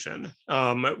information.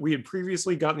 We had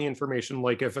previously gotten the information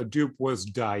like if a dupe was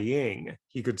dying,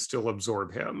 he could still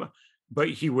absorb him, but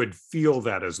he would feel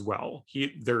that as well.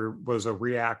 There was a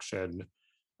reaction.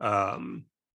 Um,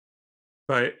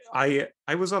 but I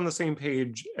was on the same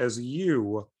page as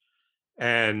you,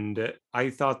 and I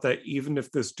thought that even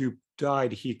if this dupe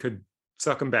died, he could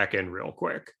suck him back in real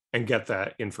quick and get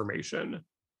that information.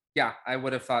 Yeah, I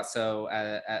would have thought so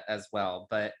as well.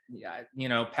 But yeah,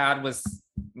 Pad was,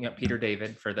 Peter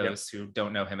David, for Yep. those who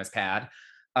don't know him as Pad.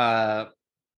 Uh,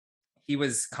 he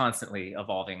was constantly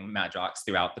evolving Madrox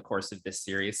throughout the course of this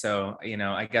series. So,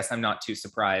 I guess I'm not too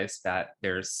surprised that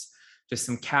there's just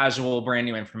some casual brand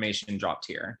new information dropped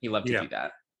here. He loved to Yeah. do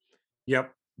that.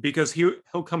 Yep. Because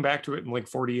he'll come back to it in like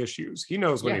 40 issues. He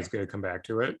knows when Yeah. he's going to come back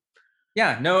to it.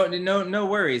 Yeah, no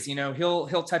worries.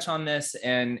 He'll touch on this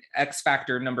and X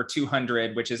Factor number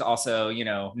 200, which is also,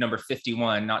 number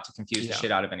 51, not to confuse the Yeah.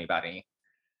 shit out of anybody.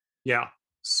 Yeah.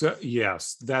 So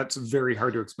yes, that's very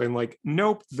hard to explain. Like,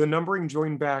 nope, the numbering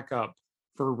joined back up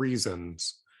for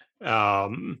reasons.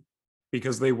 Um,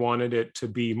 because they wanted it to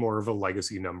be more of a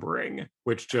legacy numbering,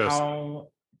 which just How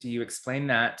do you explain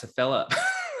that to Philip?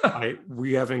 I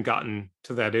we haven't gotten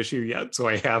to that issue yet, so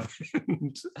I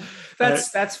haven't. uh,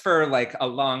 That's for like a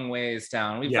long ways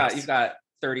down. You've yes. got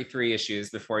 33 issues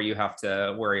before you have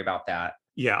to worry about that.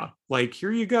 Yeah, like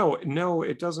here you go. No,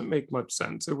 it doesn't make much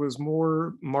sense. It was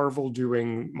more Marvel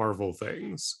doing Marvel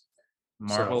things.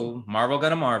 So Marvel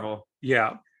gonna Marvel.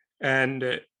 yeah.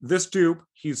 And this dupe,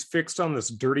 he's fixed on this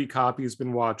dirty cop he's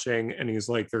been watching, and he's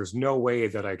like, there's no way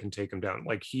that I can take him down.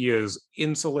 Like, he has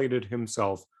insulated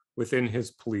himself within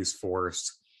his police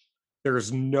force.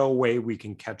 There's no way we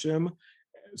can catch him.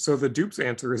 So the dupe's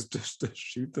answer is just to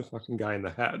shoot the fucking guy in the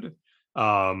head.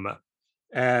 Um,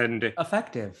 and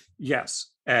Effective. yes,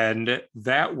 and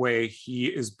that way he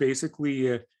is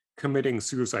basically committing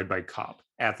suicide by cop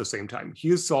at the same time. He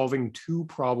is solving two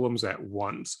problems at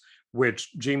once,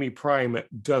 which Jamie Prime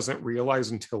doesn't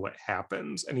realize until it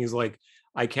happens. And he's like,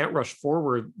 I can't rush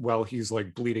forward while he's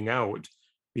like bleeding out,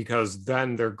 because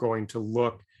then they're going to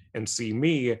look and see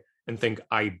me and think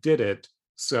I did it.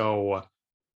 So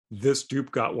this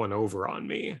dupe got one over on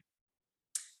me.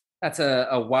 That's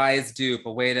a wise dupe,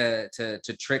 a way to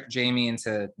trick Jamie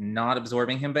into not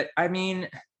absorbing him. But I mean,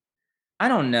 I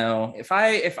don't know. If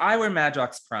I were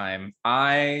Madrox Prime,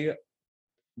 I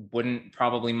wouldn't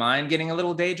probably mind getting a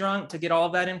little day drunk to get all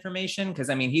of that information. Because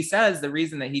I mean, he says the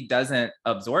reason that he doesn't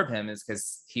absorb him is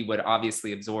because he would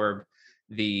obviously absorb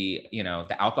the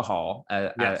alcohol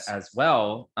Yes. as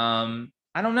well.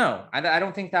 I don't know. I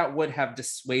don't think that would have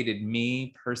dissuaded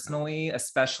me personally,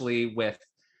 especially with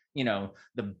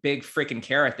the big freaking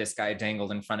carrot this guy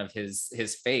dangled in front of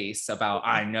his face about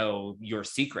I know your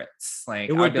secrets. It Like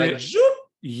I would would be be, like, zoop.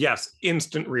 yes,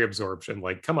 instant reabsorption.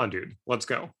 Like, come on, dude, let's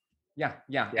go. Yeah.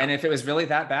 Yeah, And if it was really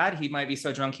that bad, he might be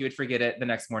so drunk he would forget it the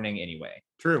next morning anyway.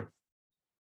 true.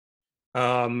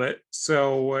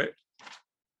 So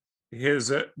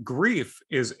his grief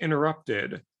is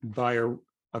interrupted by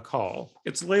a call.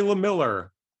 It's Layla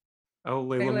Miller. Oh,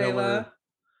 Hey Layla Miller. Layla.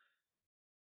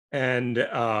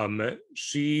 And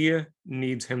she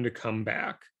needs him to come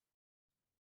back.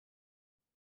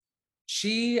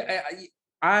 She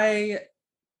I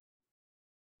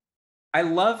I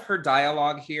love her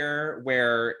dialogue here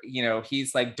where,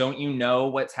 he's like, don't you know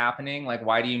what's happening? Like,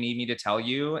 why do you need me to tell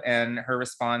you? And her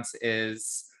response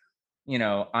is,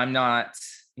 I'm not,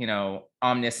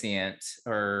 omniscient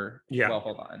or, Yeah. well,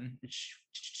 hold on.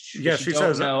 Yeah, If you she don't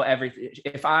says, know everything,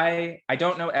 if I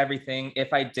don't know everything.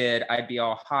 If I did, I'd be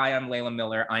all, hi, I'm Layla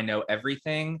Miller. I know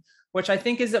everything, which I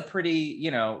think is a pretty,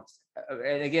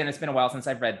 again, it's been a while since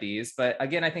I've read these, but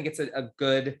again, I think it's a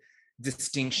good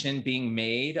distinction being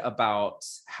made about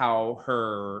how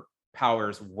her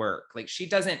powers work. Like she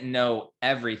doesn't know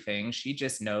everything, she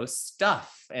just knows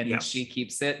stuff and she yes.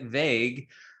 keeps it vague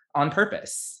on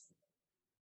purpose.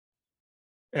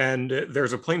 And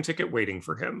there's a plane ticket waiting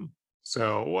for him.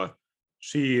 So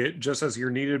she just says,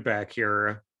 you're needed back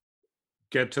here.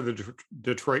 Get to the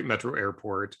Detroit Metro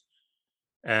Airport.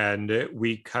 And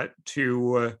we cut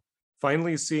to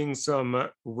finally seeing some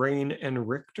Rain and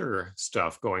Richter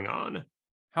stuff going on.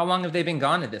 How long have they been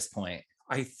gone at this point?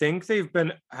 I think they've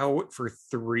been out for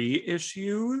 3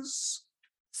 issues.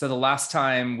 So the last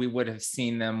time we would have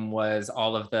seen them was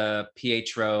all of the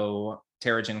Pietro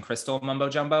Terrigen Crystal mumbo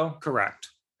jumbo. Correct.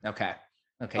 Okay.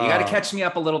 You got to catch me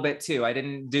up a little bit too. I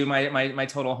didn't do my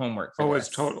total homework for this.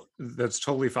 It's total. That's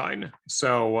totally fine.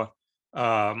 So,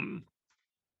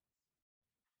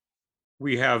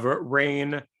 we have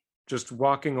Rain just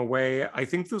walking away. I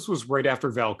think this was right after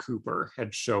Val Cooper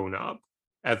had shown up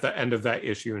at the end of that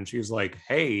issue, and she's like,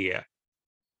 "Hey,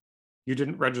 you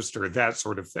didn't register," that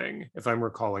sort of thing, if I'm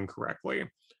recalling correctly.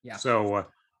 Yeah. So,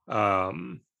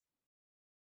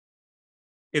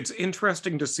 it's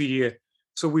interesting to see.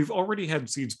 So we've already had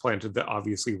seeds planted that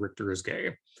obviously Richter is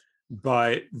gay,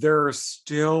 but there are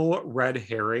still red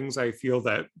herrings, I feel,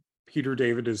 that Peter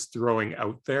David is throwing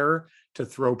out there to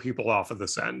throw people off of the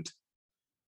scent.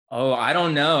 Oh, I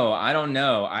don't know.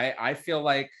 I feel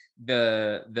like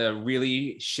the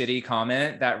really shitty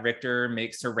comment that Richter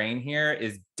makes to Rain here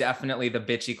is definitely the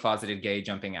bitchy closeted gay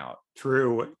jumping out.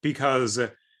 True, because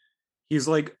he's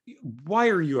like, why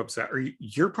are you upset?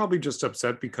 You're probably just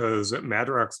upset because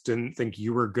Madrox didn't think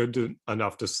you were good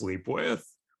enough to sleep with.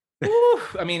 Ooh,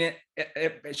 I mean,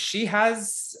 she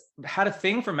has had a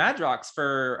thing for Madrox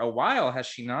for a while, has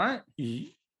she not?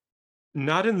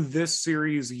 Not in this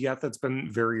series yet. That's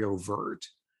been very overt.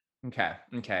 Okay.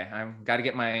 I've got to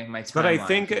get my But I timeline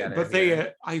think, together but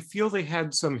here. I feel they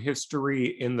had some history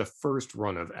in the first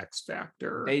run of X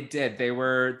Factor. They did. They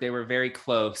were very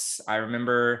close. I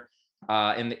remember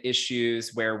in the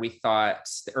issues where we thought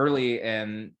early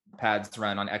in Pad's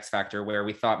run on X Factor, where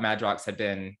we thought Madrox had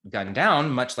been gunned down,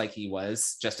 much like he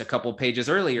was just a couple pages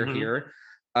earlier Mhm. here.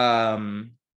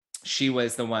 Um, she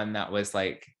was the one that was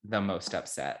like the most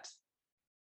upset.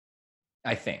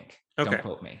 I think. Don't Okay,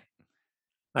 quote me.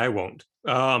 I won't.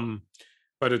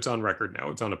 But it's on record now.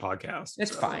 It's on a podcast.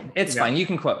 It's So fine. It's yeah. fine. You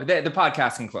can quote the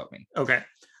podcast can quote me. Okay.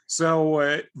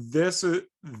 So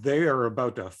they are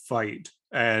about to fight,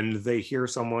 and they hear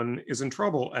someone is in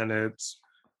trouble, and it's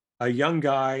a young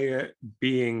guy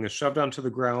being shoved onto the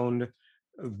ground.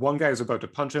 One guy is about to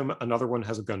punch him. Another one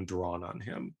has a gun drawn on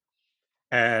him.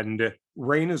 And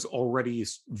Rain is already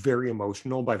very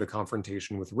emotional by the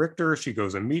confrontation with Richter. She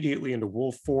goes immediately into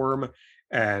wolf form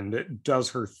and does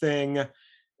her thing.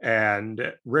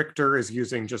 And Richter is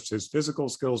using just his physical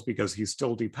skills because he's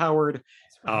still depowered.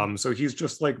 Right. So he's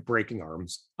just like breaking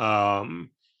arms.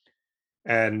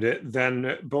 And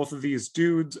then both of these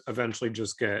dudes eventually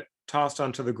just get tossed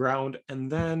onto the ground.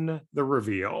 And then the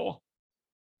reveal.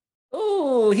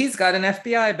 Oh, he's got an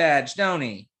FBI badge, don't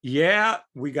he? Yeah,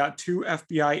 we got two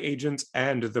FBI agents,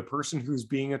 and the person who's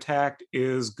being attacked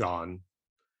is gone.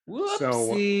 So,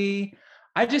 Whoopsie.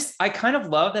 I kind of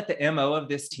love that the MO of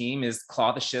this team is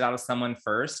claw the shit out of someone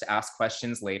first, ask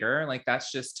questions later. Like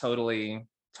that's just totally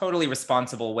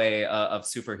responsible way of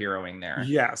superheroing there.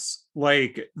 yes,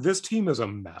 like this team is a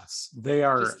mess. They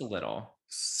are Just a little.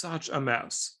 such a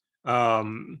mess.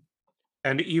 Um,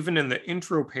 and even in the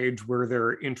intro page where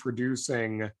they're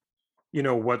introducing,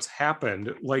 what's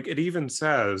happened, like it even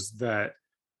says that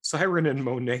Siren and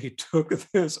Monet took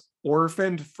this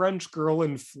orphaned French girl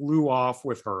and flew off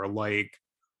with her. Like,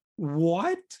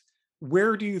 what?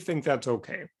 Where do you think that's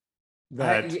okay?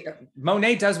 That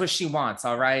Monet does what she wants,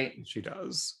 all right? she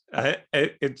does.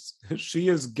 It's she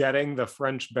is getting the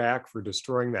French back for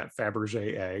destroying that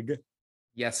Fabergé egg.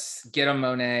 Yes, get him,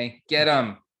 Monet. Get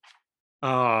him.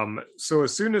 So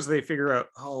as soon as they figure out,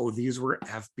 oh, these were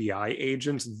FBI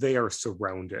agents, they are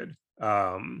surrounded.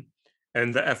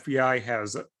 And the FBI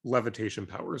has levitation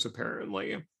powers,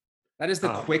 apparently. That is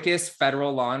the quickest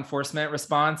federal law enforcement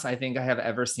response I think I have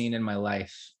ever seen in my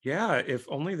life. Yeah, if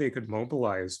only they could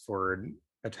mobilize for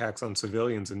attacks on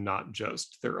civilians and not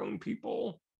just their own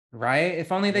people. Right?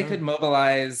 If only they Yeah. could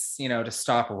mobilize, to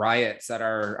stop riots at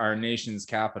our nation's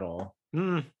capital.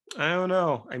 I don't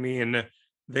know. I mean,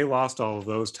 they lost all of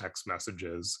those text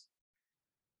messages.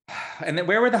 And then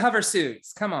where were the hover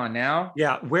suits? Come on now.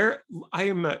 Yeah, where I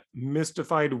am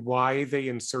mystified why they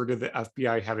inserted the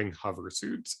FBI having hover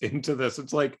suits into this.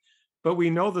 It's like, but we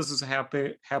know this is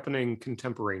happening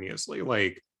contemporaneously.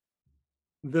 Like,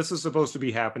 this is supposed to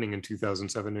be happening in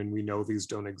 2007, and we know these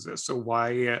don't exist. So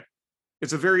why?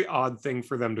 It's a very odd thing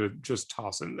for them to just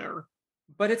toss in there.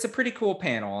 But it's a pretty cool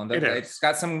panel, and it's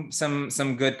got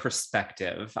some good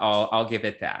perspective. I'll give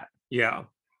it that. Yeah.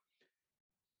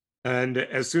 And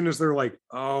as soon as they're like,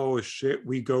 oh shit,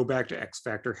 we go back to X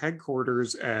Factor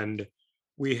headquarters and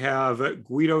we have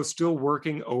Guido still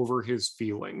working over his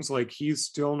feelings. Like he's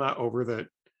still not over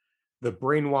the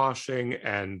brainwashing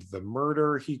and the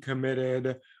murder he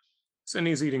committed. And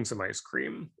he's eating some ice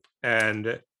cream.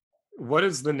 And what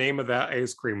is the name of that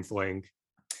ice cream, Flink?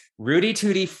 Rudy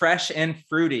Tooty Fresh and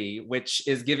Fruity, which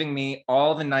is giving me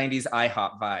all the 90s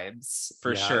IHOP vibes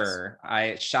for sure.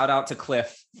 I shout out to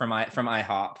Cliff from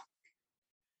IHOP.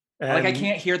 And like I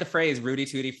can't hear the phrase Rudy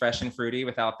Tooty Fresh and Fruity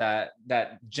without that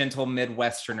gentle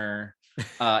Midwesterner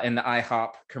in the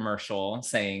IHOP commercial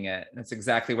saying it. That's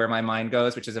exactly where my mind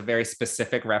goes, which is a very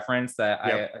specific reference that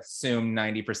I assume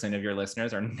 90% of your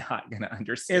listeners are not going to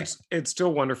understand. It's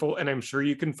still wonderful, and I'm sure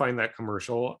you can find that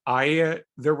commercial.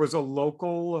 There was a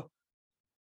local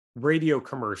radio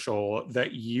commercial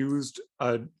that used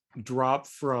a drop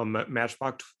from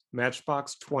Matchbox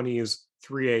 20's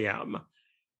 3 a.m.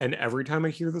 And every time I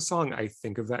hear the song, I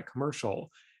think of that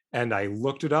commercial. And I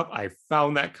looked it up. I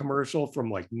found that commercial from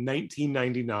like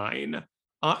 1999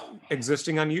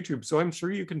 existing on YouTube. So I'm sure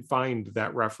you can find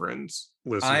that reference,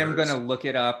 listeners. I am going to look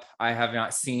it up. I have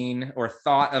not seen or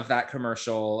thought of that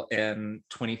commercial in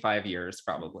 25 years,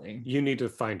 probably. You need to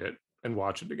find it and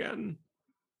watch it again.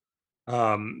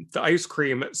 The ice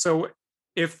cream. So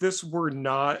if this were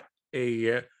not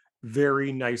a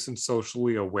very nice and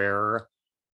socially aware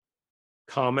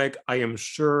comic, I am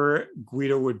sure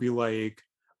Guido would be like,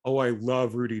 oh, I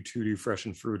love Rudy Tooty Fresh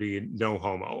and Fruity, no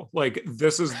homo. Like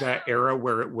this is that era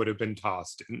where it would have been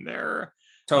tossed in there.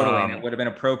 Totally. And it would have been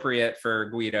appropriate for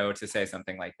Guido to say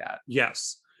something like that.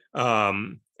 Yes.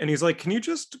 And he's like, can you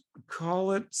just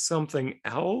call it something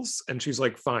else? And she's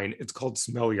like, fine, it's called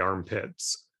Smelly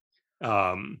Armpits.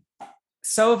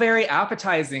 So very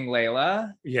appetizing,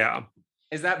 Layla. Yeah.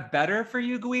 Is that better for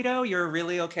you, Guido? You're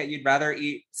really okay. You'd rather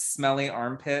eat smelly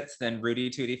armpits than Rudy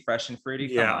Tooty Fresh and Fruity?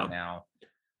 Come Yeah. on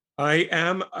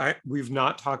now. We've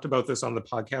not talked about this on the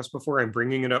podcast before. I'm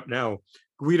bringing it up now.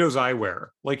 Guido's eyewear.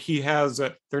 Like he has,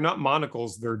 they're not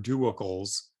monocles, they're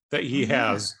duocles that he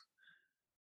has.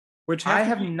 Which I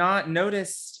have not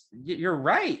noticed. You're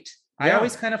right. Yeah. I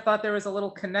always kind of thought there was a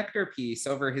little connector piece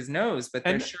over his nose, but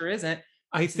there sure isn't.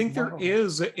 I think there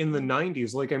is in the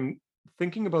 90s. Like I'm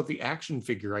thinking about the action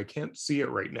figure. I can't see it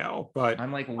right now, but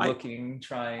I'm like looking,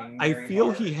 trying. I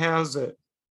feel hard. He has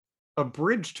a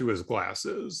bridge to his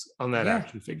glasses on that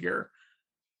action figure.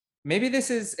 Maybe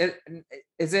this is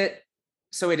it.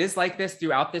 So it is like this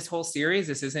throughout this whole series.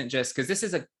 This isn't just because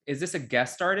is this a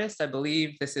guest artist? I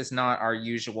believe this is not our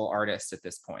usual artist at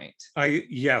this point.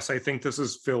 Yes, I think this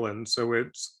is fill-in. So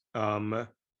it's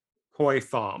Hoi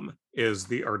Thom is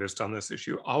the artist on this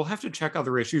issue. I'll have to check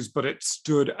other issues, but it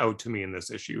stood out to me in this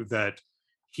issue that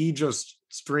he just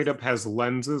straight up has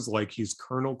lenses like he's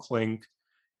Colonel Klink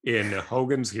in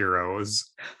Hogan's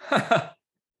Heroes.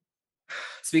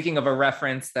 Speaking of a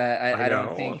reference that I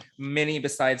don't think many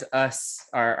besides us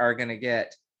are going to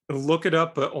get. Look it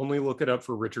up, but only look it up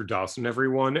for Richard Dawson,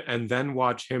 everyone, and then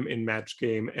watch him in Match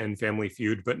Game and Family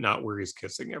Feud, but not where he's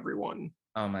kissing everyone.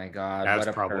 Oh my God. That's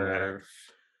problematic.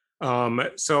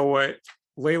 So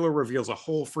Layla reveals a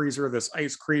whole freezer of this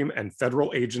ice cream, and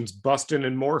federal agents bust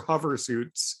in more hover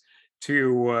suits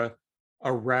to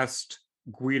arrest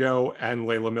Guido and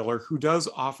Layla Miller, who does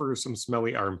offer some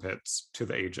smelly armpits to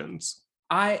the agents.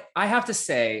 I have to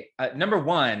say, number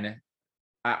one,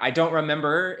 I don't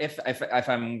remember if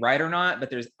I'm right or not, but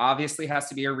there's obviously has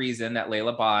to be a reason that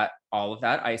Layla bought all of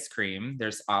that ice cream.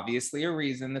 There's obviously a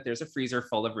reason that there's a freezer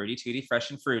full of Rudy Tooty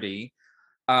Fresh and Fruity.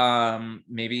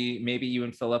 Maybe you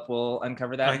and Philip will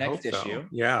uncover that next issue.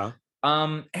 Yeah.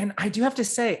 And I do have to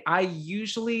say, I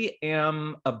usually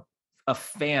am a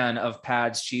fan of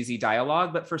Pad's cheesy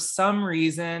dialogue, but for some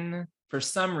reason,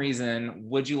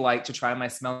 would you like to try my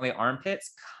smelly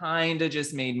armpits? Kind of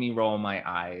just made me roll my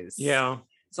eyes. Yeah.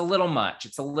 It's a little much.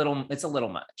 It's a little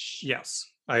much. Yes,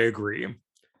 I agree.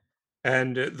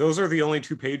 And those are the only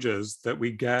 2 pages that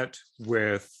we get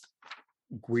with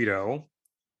Guido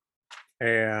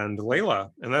and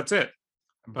Layla, and that's it.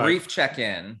 Brief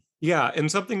check-in. Yeah,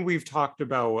 and something we've talked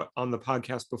about on the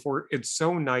podcast before, it's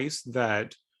so nice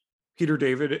that Peter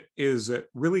David is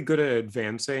really good at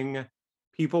advancing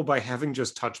people by having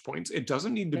just touch points. It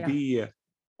doesn't need to be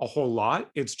a whole lot.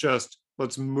 It's just,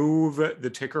 let's move the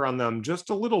ticker on them just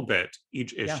a little bit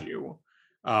each issue.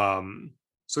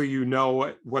 So you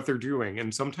know what they're doing.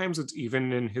 And sometimes it's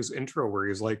even in his intro where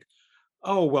he's like,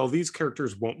 oh, well, these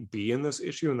characters won't be in this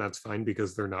issue, and that's fine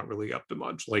because they're not really up to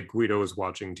much. Like Guido is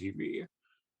watching TV.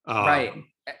 Right.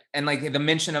 And like the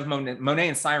mention of Monet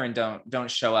and Siren don't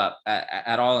show up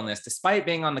at all in this, despite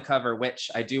being on the cover,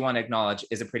 which I do want to acknowledge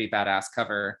is a pretty badass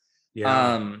cover.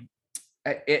 Yeah.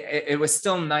 It was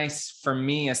still nice for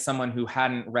me as someone who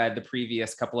hadn't read the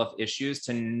previous couple of issues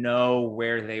to know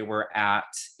where they were at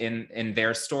in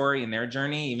their story, in their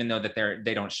journey, even though that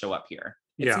they don't show up here.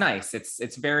 It's nice.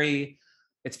 It's very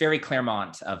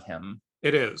Claremont of him.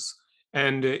 It is.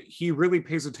 And he really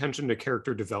pays attention to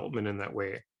character development in that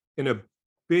way, in a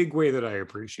big way that I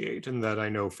appreciate and that I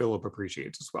know Philip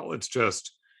appreciates as well.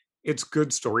 It's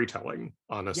good storytelling,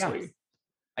 honestly.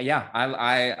 Yeah,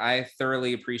 I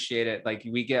thoroughly appreciate it. Like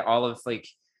we get all of like,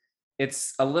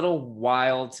 it's a little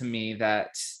wild to me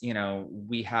that, you know,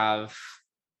 we have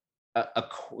a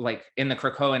like in the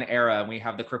Krakoan era, we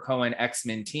have the Krakoan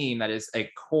X-Men team that is a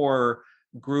core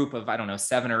group of, I don't know,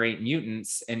 7 or 8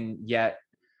 mutants, and yet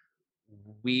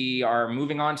we are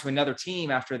moving on to another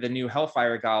team after the new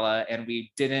Hellfire Gala, and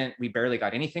we barely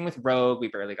got anything with Rogue, we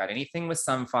barely got anything with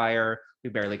Sunfire, we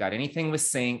barely got anything with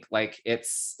Sync. Like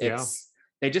it's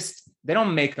they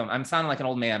don't make them, I'm sounding like an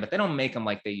old man, but they don't make them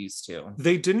like they used to.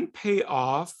 They didn't pay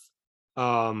off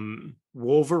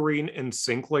Wolverine and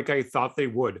Sync like I thought they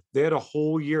would. They had a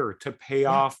whole year to pay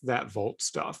off that Vault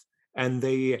stuff, and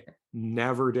they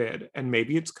never did. And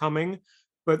maybe it's coming,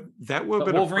 but that would have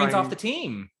been Wolverine's off the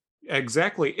team.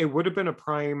 Exactly. It would have been a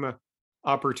prime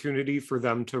opportunity for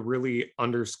them to really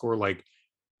underscore, like,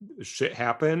 shit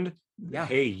happened. Yeah.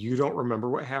 Hey, you don't remember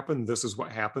what happened. This is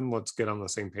what happened. Let's get on the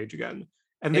same page again.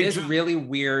 And it is really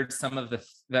weird, some of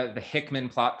the Hickman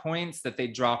plot points that they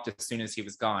dropped as soon as he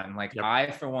was gone. Like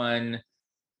I, for one,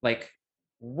 like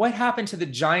what happened to the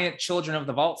giant Children of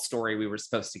the Vault story we were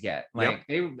supposed to get? Yep.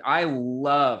 Like, I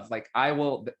love, like, I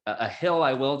will, a hill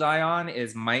I will die on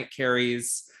is Mike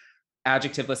Carey's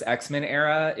adjectiveless X-Men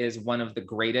era is one of the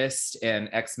greatest in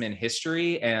X-Men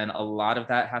history. And a lot of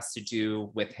that has to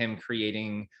do with him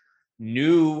creating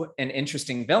new and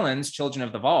interesting villains, Children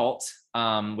of the Vault,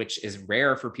 which is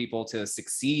rare for people to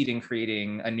succeed in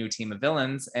creating a new team of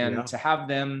villains, and Yeah. to have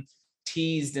them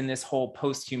teased in this whole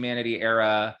post-humanity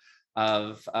era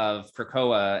of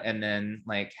Krakoa and then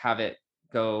like have it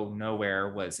go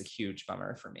nowhere was a huge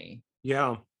bummer for me.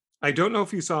 Yeah. I don't know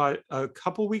if you saw it a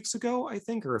couple weeks ago, I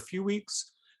think, or a few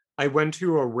weeks. I went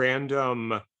to a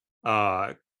random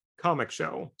uh comic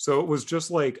show. So it was just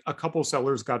like a couple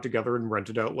sellers got together and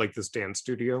rented out like this dance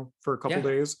studio for a couple Yeah,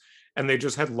 days, and they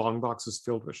just had long boxes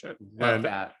filled with shit. love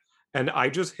that. And I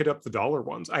just hit up the dollar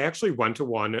ones. I actually went to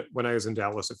one when I was in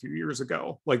Dallas a few years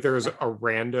ago. Like there's Yeah, a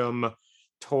random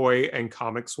toy and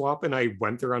comic swap, and I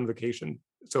went there on vacation.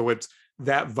 So it's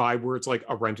that vibe where it's like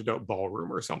a rented out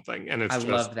ballroom or something. And I it's just,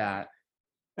 love that.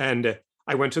 and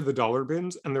I went to the dollar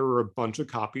bins and there were a bunch of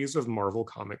copies of Marvel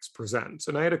Comics Presents.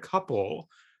 And I had a couple,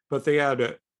 but they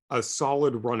had a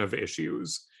solid run of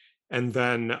issues. And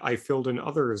then I filled in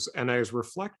others and I was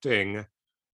reflecting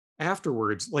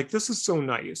afterwards, like, this is so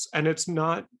nice. And it's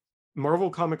not Marvel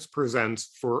Comics Presents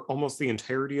for almost the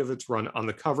entirety of its run. On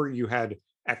the cover, you had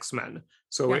X-Men.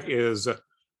 So Yeah, it is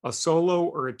a solo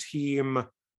or a team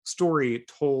story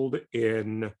told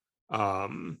in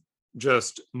um,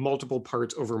 just multiple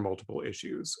parts over multiple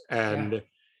issues. yeah, And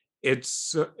it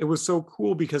was so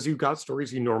cool because you got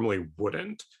stories you normally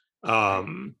wouldn't. right.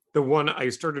 The one I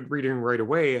started reading right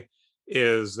away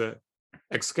is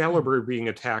Excalibur being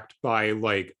attacked by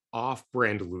like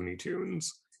off-brand Looney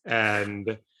Tunes,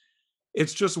 and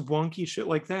it's just wonky shit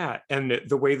like that. And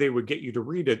the way they would get you to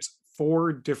read it's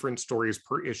four different stories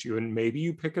per issue, and maybe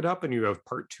you pick it up and you have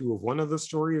part two of one of the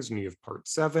stories and you have part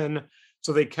seven.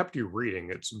 So they kept you reading.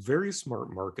 It's very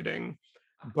smart marketing.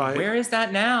 But Where is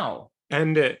that now?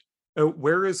 and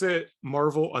where is it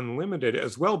Marvel Unlimited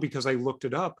as well? Because I looked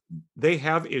it up. They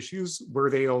have issues where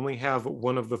they only have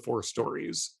one of the four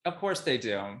stories Of course they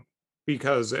do.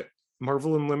 because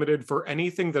Marvel Unlimited, for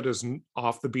anything that is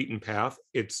off the beaten path,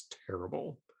 it's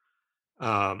terrible.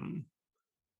 Um,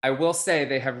 I will say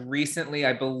they have recently,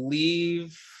 I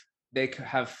believe they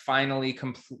have finally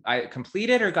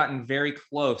completed or gotten very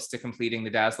close to completing the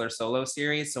Dazzler solo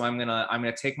series. So I'm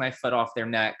gonna take my foot off their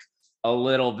neck a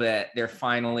little bit. They're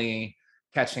finally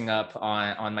catching up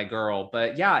on my girl.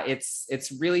 But yeah,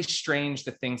 it's really strange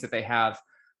the things that they have.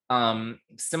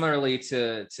 Similarly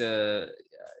to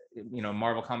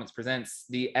Marvel Comics Presents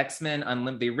the X-Men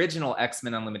Unlimited, the original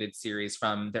X-Men Unlimited series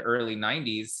from the early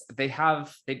 90s. They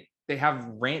have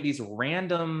these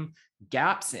random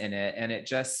gaps in it, and it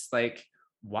just like,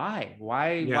 why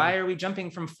yeah, are we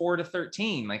jumping from 4 to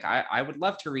 13? Like, I would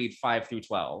love to read 5 through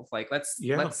 12. Like,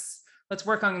 yeah. let's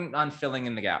work on filling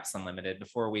in the gaps Unlimited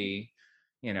before we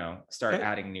start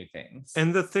adding new things.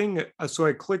 And the thing, so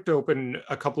I clicked open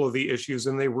a couple of the issues,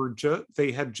 and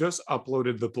they had just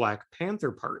uploaded the Black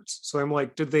Panther parts. So I'm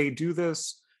like, did they do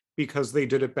this because they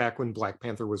did it back when Black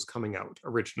Panther was coming out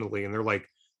originally? And they're like,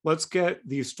 let's get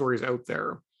these stories out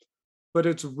there. But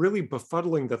it's really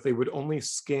befuddling that they would only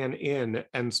scan in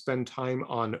and spend time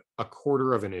on a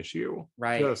quarter of an issue.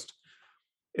 Right. Just,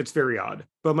 it's very odd.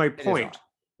 But my It is odd. point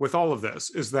with all of this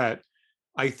is that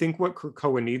I think what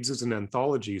Krakoa needs is an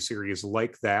anthology series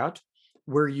like that,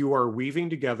 where you are weaving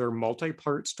together multi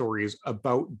part stories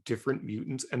about different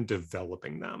mutants and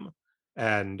developing them.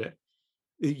 And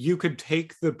you could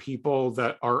take the people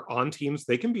that are on teams,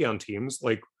 they can be on teams.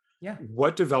 Like, Yeah.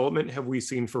 what development have we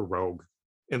seen for Rogue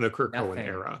in the Krakoan Nothing.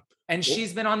 era? And Well,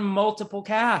 she's been on multiple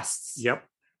casts. yep.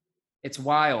 It's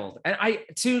wild. And I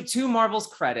to Marvel's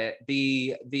credit,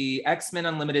 the X-Men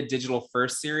Unlimited Digital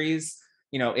First series,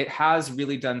 it has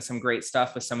really done some great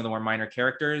stuff with some of the more minor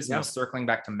characters. Yeah. Circling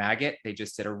back to Maggot, they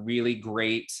just did a really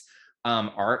great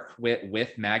arc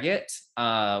with Maggot,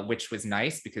 which was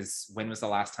nice because when was the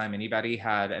last time anybody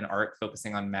had an arc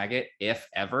focusing on Maggot, if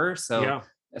ever? So Yeah.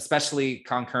 especially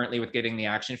concurrently with getting the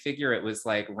action figure, it was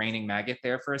like raining Maggot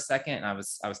there for a second, and I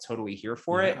was totally here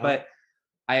for it. Yeah. But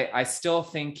I still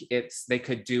think they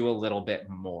could do a little bit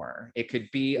more. It could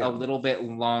be a Yeah. little bit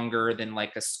longer than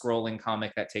like a scrolling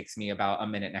comic that takes me about a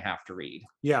minute and a half to read.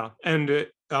 Yeah. And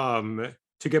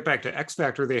to get back to X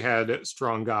Factor, they had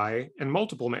Strong Guy and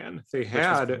Multiple Man. They Which was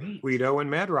had great. Guido and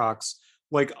Madrox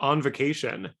like on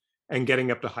vacation and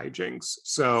getting up to hijinks.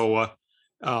 So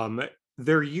um,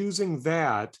 they're using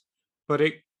that, but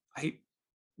I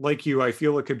like you, I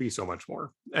feel it could be so much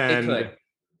more. It And could.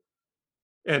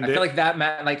 I And feel like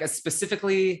like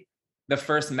specifically the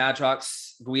first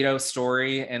Madrox Guido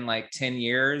story in like 10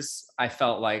 years, I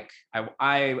felt like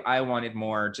I wanted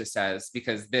more, just as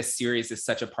because this series is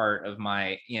such a part of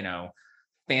my,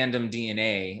 fandom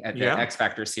DNA at the yeah, X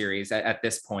Factor series at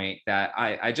this point, that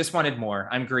I just wanted more.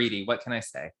 I'm greedy. What can I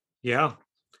say? yeah.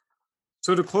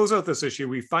 So to close out this issue,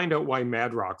 we find out why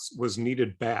Madrox was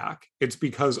needed back. It's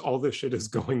because all this shit is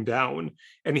going down,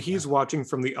 and Yeah. he's watching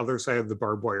from the other side of the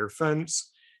barbed wire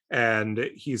fence, and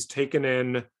he's taken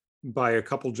in by a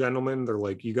couple gentlemen. They're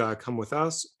like, "You gotta come with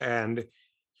us," and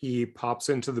he pops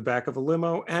into the back of a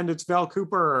limo, and it's Val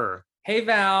Cooper. Hey,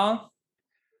 Val.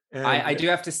 I And do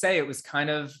have to say, it was kind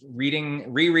of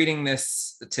rereading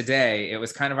this today. It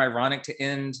was kind of ironic to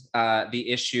end the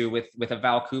issue with a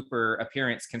Val Cooper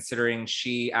appearance, considering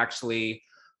she actually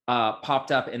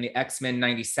popped up in the X-Men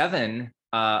 '97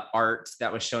 art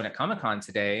that was shown at Comic-Con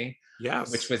today, which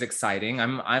yes, was exciting.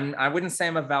 I wouldn't say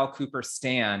I'm a Val Cooper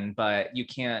stan, but you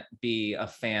can't be a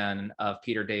fan of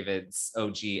Peter David's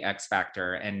OG X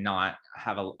Factor and not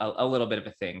have a little bit of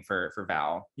a thing for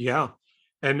Val. yeah.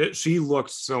 And she looked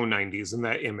so 90s in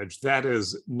that image. That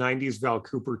is 90s Val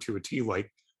Cooper to a T,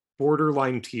 like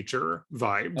borderline teacher Oh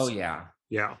vibes. yeah,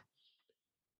 Yeah.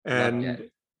 loved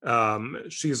it.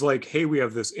 And she's like, "Hey, we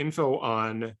have this info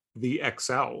on the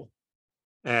XL,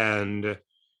 and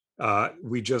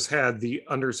we just had the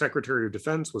Undersecretary of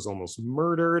Defense was almost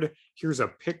murdered. Here's a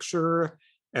picture,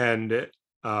 and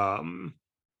um,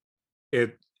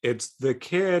 it's the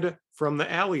kid from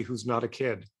the alley who's not a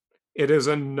kid. It is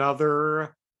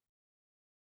another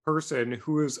person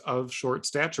who is of short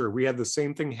stature. We had the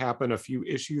same thing happen a few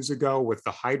issues ago with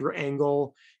the Hydra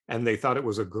angle, and they thought it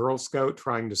was a Girl Scout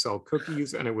trying to sell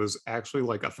cookies, and it was actually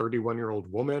like a 31-year-old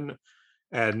woman.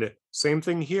 And same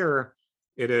thing here.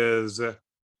 It is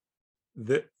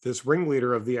this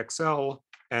ringleader of the XL,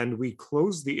 and we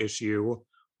close the issue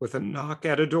with a knock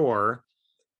at a door.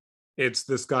 It's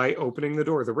this guy opening the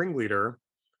door, the ringleader.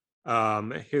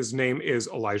 His name is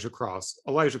Elijah Cross.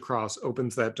 Elijah Cross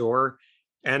opens that door,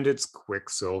 and it's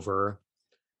Quicksilver.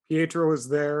 Pietro is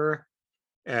there,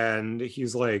 and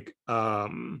he's like,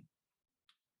 "I'm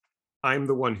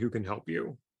the one who can help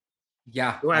you."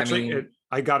 Yeah, So I actually, mean,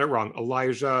 I got it wrong.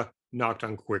 Elijah knocked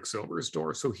on Quicksilver's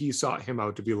door, so he sought him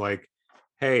out to be like,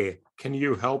 "Hey, can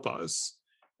you help us?"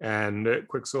 And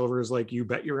Quicksilver is like, "You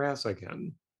bet your ass I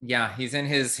can." yeah, he's in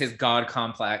his god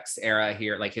complex era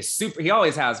here. Like his super, he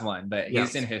always has one, but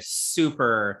he's in Yes, his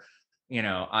super,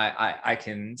 I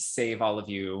can save all of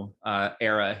you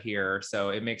era here. So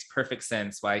it makes perfect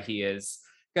sense why he is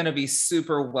going to be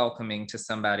super welcoming to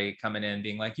somebody coming in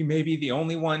being like, you may be the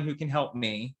only one who can help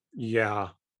me. yeah.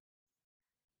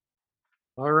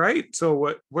 All right. So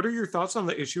what are your thoughts on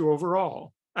the issue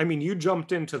overall? I mean, you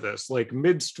jumped into this like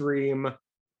midstream.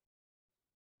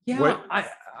 Yeah, What?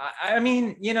 I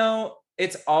mean,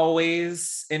 it's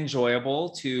always enjoyable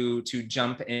to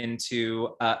jump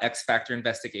into X Factor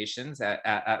investigations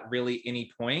at really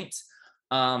any point.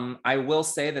 I will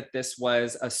say that this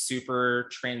was a super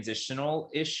transitional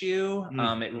issue. It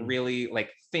Mhm. really,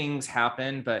 like, things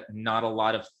happened, but not a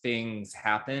lot of things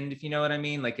happened, if you know what I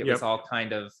mean. Like it was Yep. all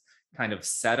kind of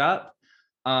set up,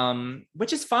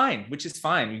 which is fine.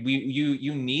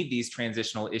 You need these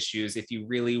transitional issues if you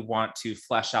really want to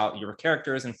flesh out your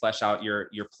characters and flesh out your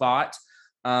plot.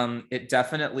 It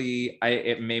definitely,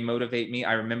 it may motivate me.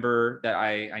 I remember that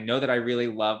I know that I really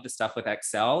love the stuff with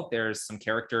Excel. There's some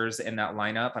characters in that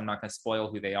lineup, I'm not going to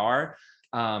spoil who they are,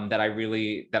 that I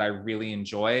really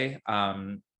enjoy.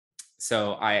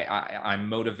 So I'm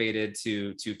motivated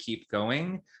to keep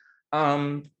going.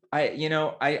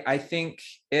 I think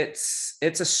it's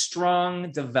a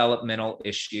strong developmental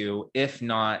issue, if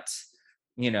not,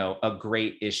 a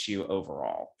great issue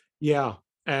overall. Yeah.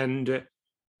 And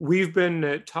we've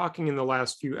been talking in the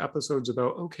last few episodes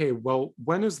about, okay, well,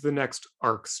 when is the next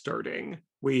arc starting?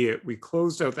 We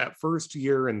closed out that first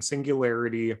year in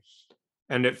Singularity,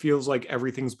 and it feels like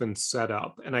everything's been set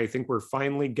up, and I think we're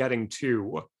finally getting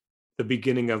to the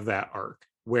beginning of that arc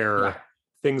Yeah. where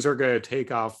things are going to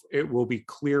take off. It will be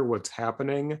clear what's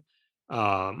happening.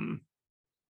 Um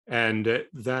and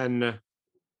then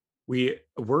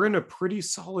we're in a pretty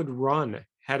solid run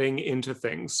heading into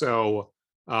things. So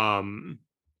um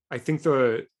I think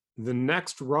the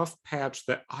next rough patch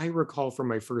that I recall from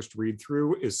my first read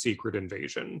through is Secret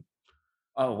Invasion.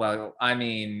 Oh, well, I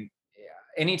mean,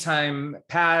 anytime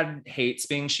Pad hates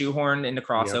being shoehorned into Yep.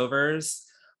 crossovers,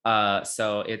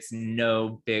 so it's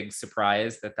no big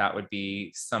surprise that that would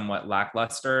be somewhat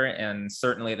lackluster. And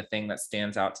certainly the thing that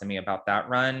stands out to me about that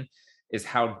run is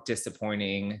how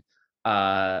disappointing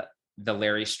uh, the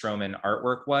Larry Stroman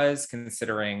artwork was,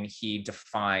 considering he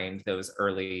defined those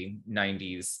early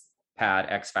 90s Pad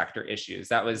X Factor issues.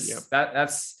 Yep.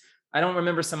 That's I don't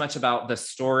remember so much about the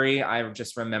story. I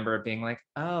just remember being like,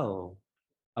 oh,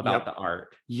 about Yep. the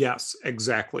art. Yes,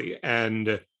 exactly.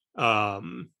 And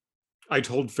I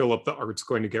told Philip the art's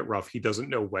going to get rough. He doesn't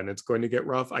know when it's going to get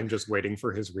rough. I'm just waiting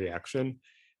for his reaction.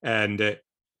 And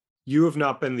you have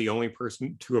not been the only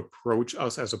person to approach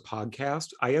us as a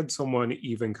podcast. I had someone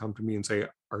even come to me and say,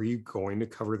 "Are you going to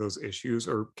cover those issues,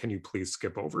 or can you please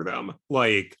skip over them?"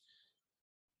 Like,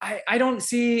 I don't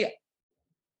see.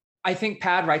 I think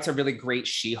Pad writes a really great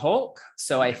She-Hulk,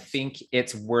 so I yes. think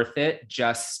it's worth it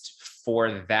just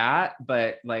for that.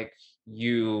 But like,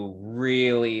 you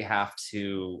really have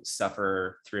to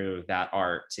suffer through that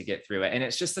art to get through it, and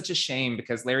it's just such a shame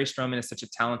because Larry Stroman is such a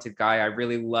talented guy. I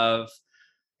really love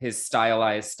his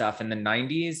stylized stuff in the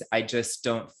 90s. I just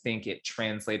don't think it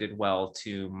translated well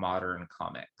to modern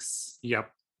comics.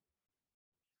 Yep.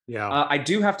 Yeah. I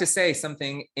do have to say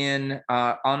something in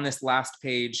on this last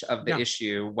page of the Yeah.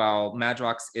 issue while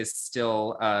Madrox is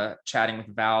still chatting with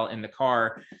Val in the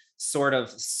car, sort of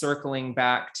circling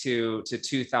back to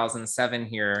 2007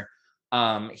 here.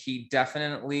 He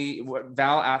definitely,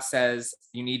 Val says,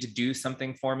 you need to do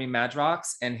something for me,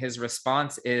 Madrox. And his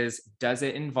response is, does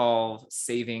it involve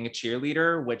saving a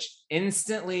cheerleader? Which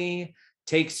instantly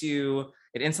takes you,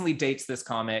 it instantly dates this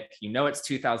comic. You know, it's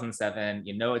 2007.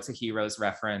 You know, it's a Heroes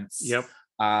reference. Yep.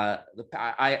 On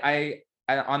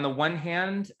the one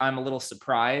hand, I'm a little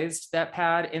surprised that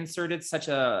Pad inserted such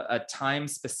a time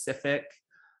specific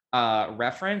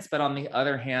reference, but on the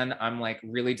other hand, I'm like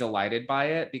really delighted by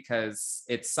it because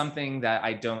it's something that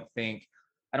I don't think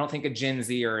a Gen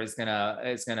Zer is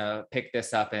gonna pick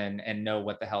this up and know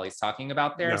what the hell he's talking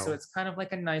about there. So No. it's kind of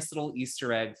like a nice little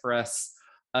Easter egg for us,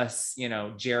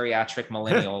 geriatric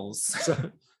millennials.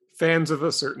 So, fans of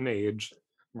a certain age.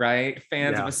 Right?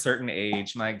 Fans of Yeah, a certain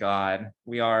age. My God,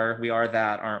 we are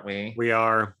that, aren't we? we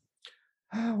are.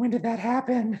 When did that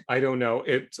happen? I don't know.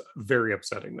 It's very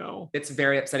upsetting though. It's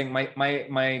very upsetting.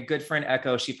 My good friend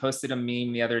Echo, she posted a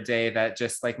meme the other day that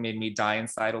just like made me die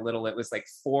inside a little. It was like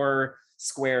 4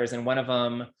 squares, and one of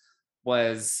them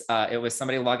was it was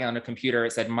somebody logging on a computer.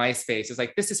 It said MySpace. It was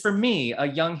like, this is for me, a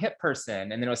young hip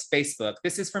person. And then it was Facebook.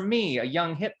 This is for me, a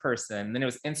young hip person. And then it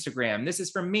was Instagram. This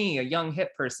is for me, a young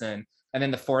hip person. And then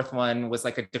the fourth one was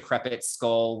like a decrepit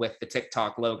skull with the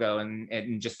TikTok logo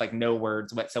and just like no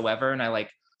words whatsoever. And I like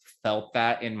felt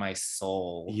that in my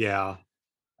soul. Yeah.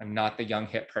 I'm not the young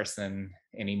hip person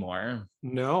anymore.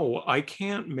 No, I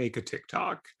can't make a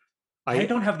TikTok. I I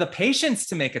don't have the patience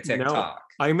to make a No, TikTok.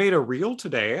 I made a reel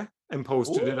today and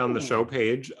posted it on the show Ooh.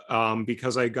 page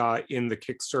because I got in the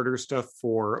Kickstarter stuff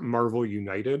for Marvel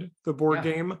United, the board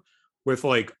Yeah. game, with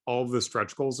like all the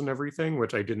stretch goals and everything,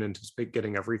 which I didn't anticipate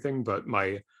getting everything, but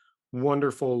my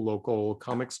wonderful local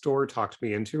comic store talked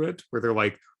me into it, where they're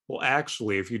like, well,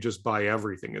 actually, if you just buy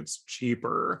everything, it's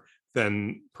cheaper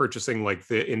than purchasing like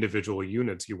the individual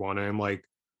units you want. And I'm like,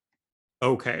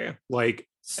 okay, like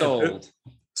Sold.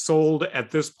 sold. At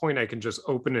this point, I can just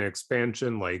open an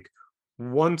expansion like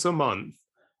once a month,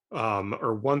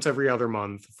 or once every other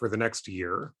month for the next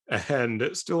year, and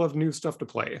still have new stuff to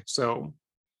play. So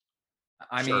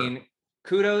I sure. mean,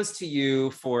 kudos to you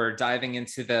for diving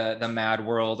into the mad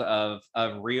world of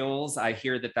reels. I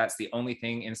hear that that's the only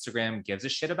thing Instagram gives a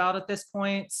shit about at this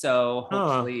point. So Huh.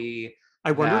 hopefully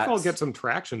I wonder if I'll that get some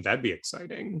traction. That'd be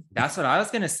exciting. that's what I was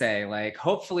gonna say. Like,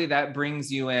 hopefully that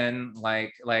brings you in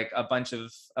like a bunch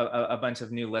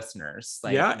of new listeners.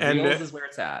 Like, Yeah, reels is where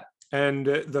it's at. and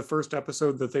the first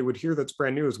episode that they would hear that's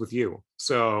brand new is with you.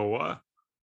 So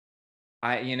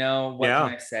What can yeah.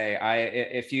 I say?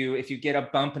 If you get a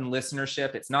bump in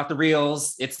listenership, it's not the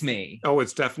reels, it's me. Oh,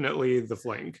 it's definitely the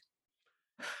Flink.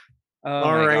 Oh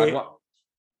All my God. right. Well,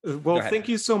 go Well, ahead. thank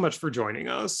you so much for joining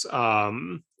us.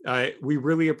 We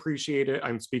really appreciate it.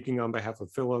 I'm speaking on behalf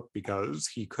of Philip because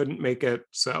he couldn't make it.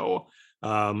 So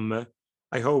um,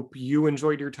 I hope you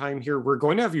enjoyed your time here. We're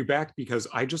going to have you back because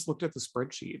I just looked at the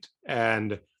spreadsheet,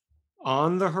 and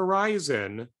on the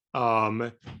horizon,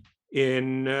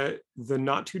 in the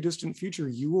not too distant future,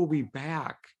 you will be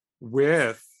back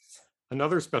with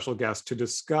another special guest to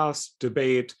discuss,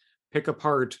 debate, pick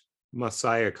apart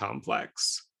Messiah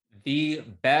Complex. The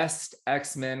best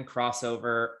X-Men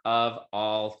crossover of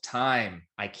all time.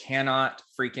 I cannot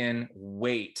freaking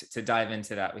wait to dive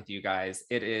into that with you guys.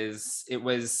 It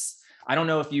was, I don't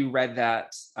know if you read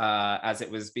that as it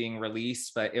was being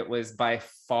released, but it was by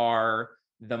far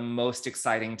the most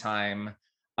exciting time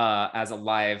as a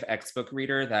live X-book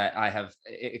reader that I have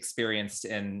experienced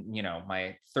in,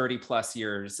 my 30 plus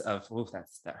years of,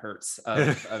 that hurts,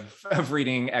 of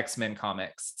reading X-Men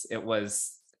comics. It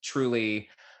was truly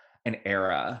an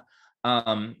era.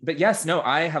 But yes, no,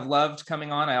 I have loved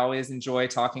coming on. I always enjoy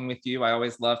talking with you. I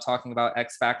always love talking about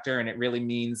X Factor, and it really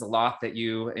means a lot that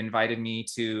you invited me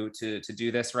to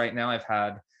do this right now. I've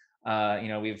had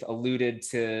we've alluded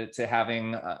to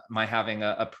having having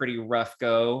a pretty rough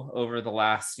go over the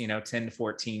last 10 to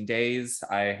 14 days.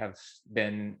 I have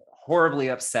been horribly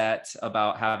upset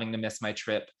about having to miss my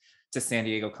trip to San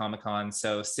Diego Comic-Con.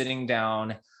 So sitting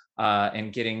down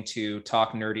and getting to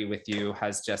talk nerdy with you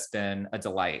has just been a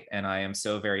delight, and I am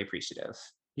so very appreciative.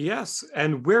 Yes.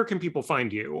 And where can people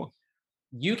find you?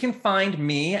 You can find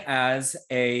me as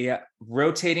a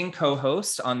rotating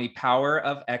co-host on the Power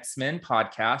of X-Men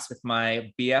podcast with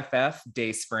my BFF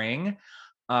Dayspring.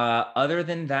 Other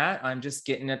than that, I'm just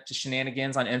getting up to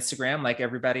shenanigans on Instagram like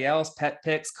everybody else. Pet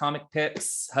pics, comic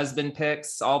pics, husband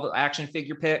pics, all the action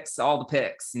figure pics, all the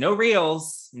pics. No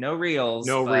reels, No but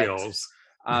reels.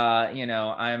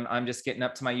 I'm just getting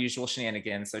up to my usual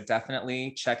shenanigans. So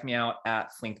definitely check me out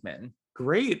at Flinkman.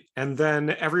 Great. And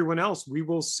then everyone else, we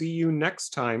will see you next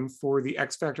time for the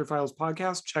X Factor Files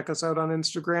podcast. Check us out on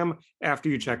Instagram after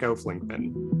you check out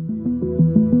Flinkman.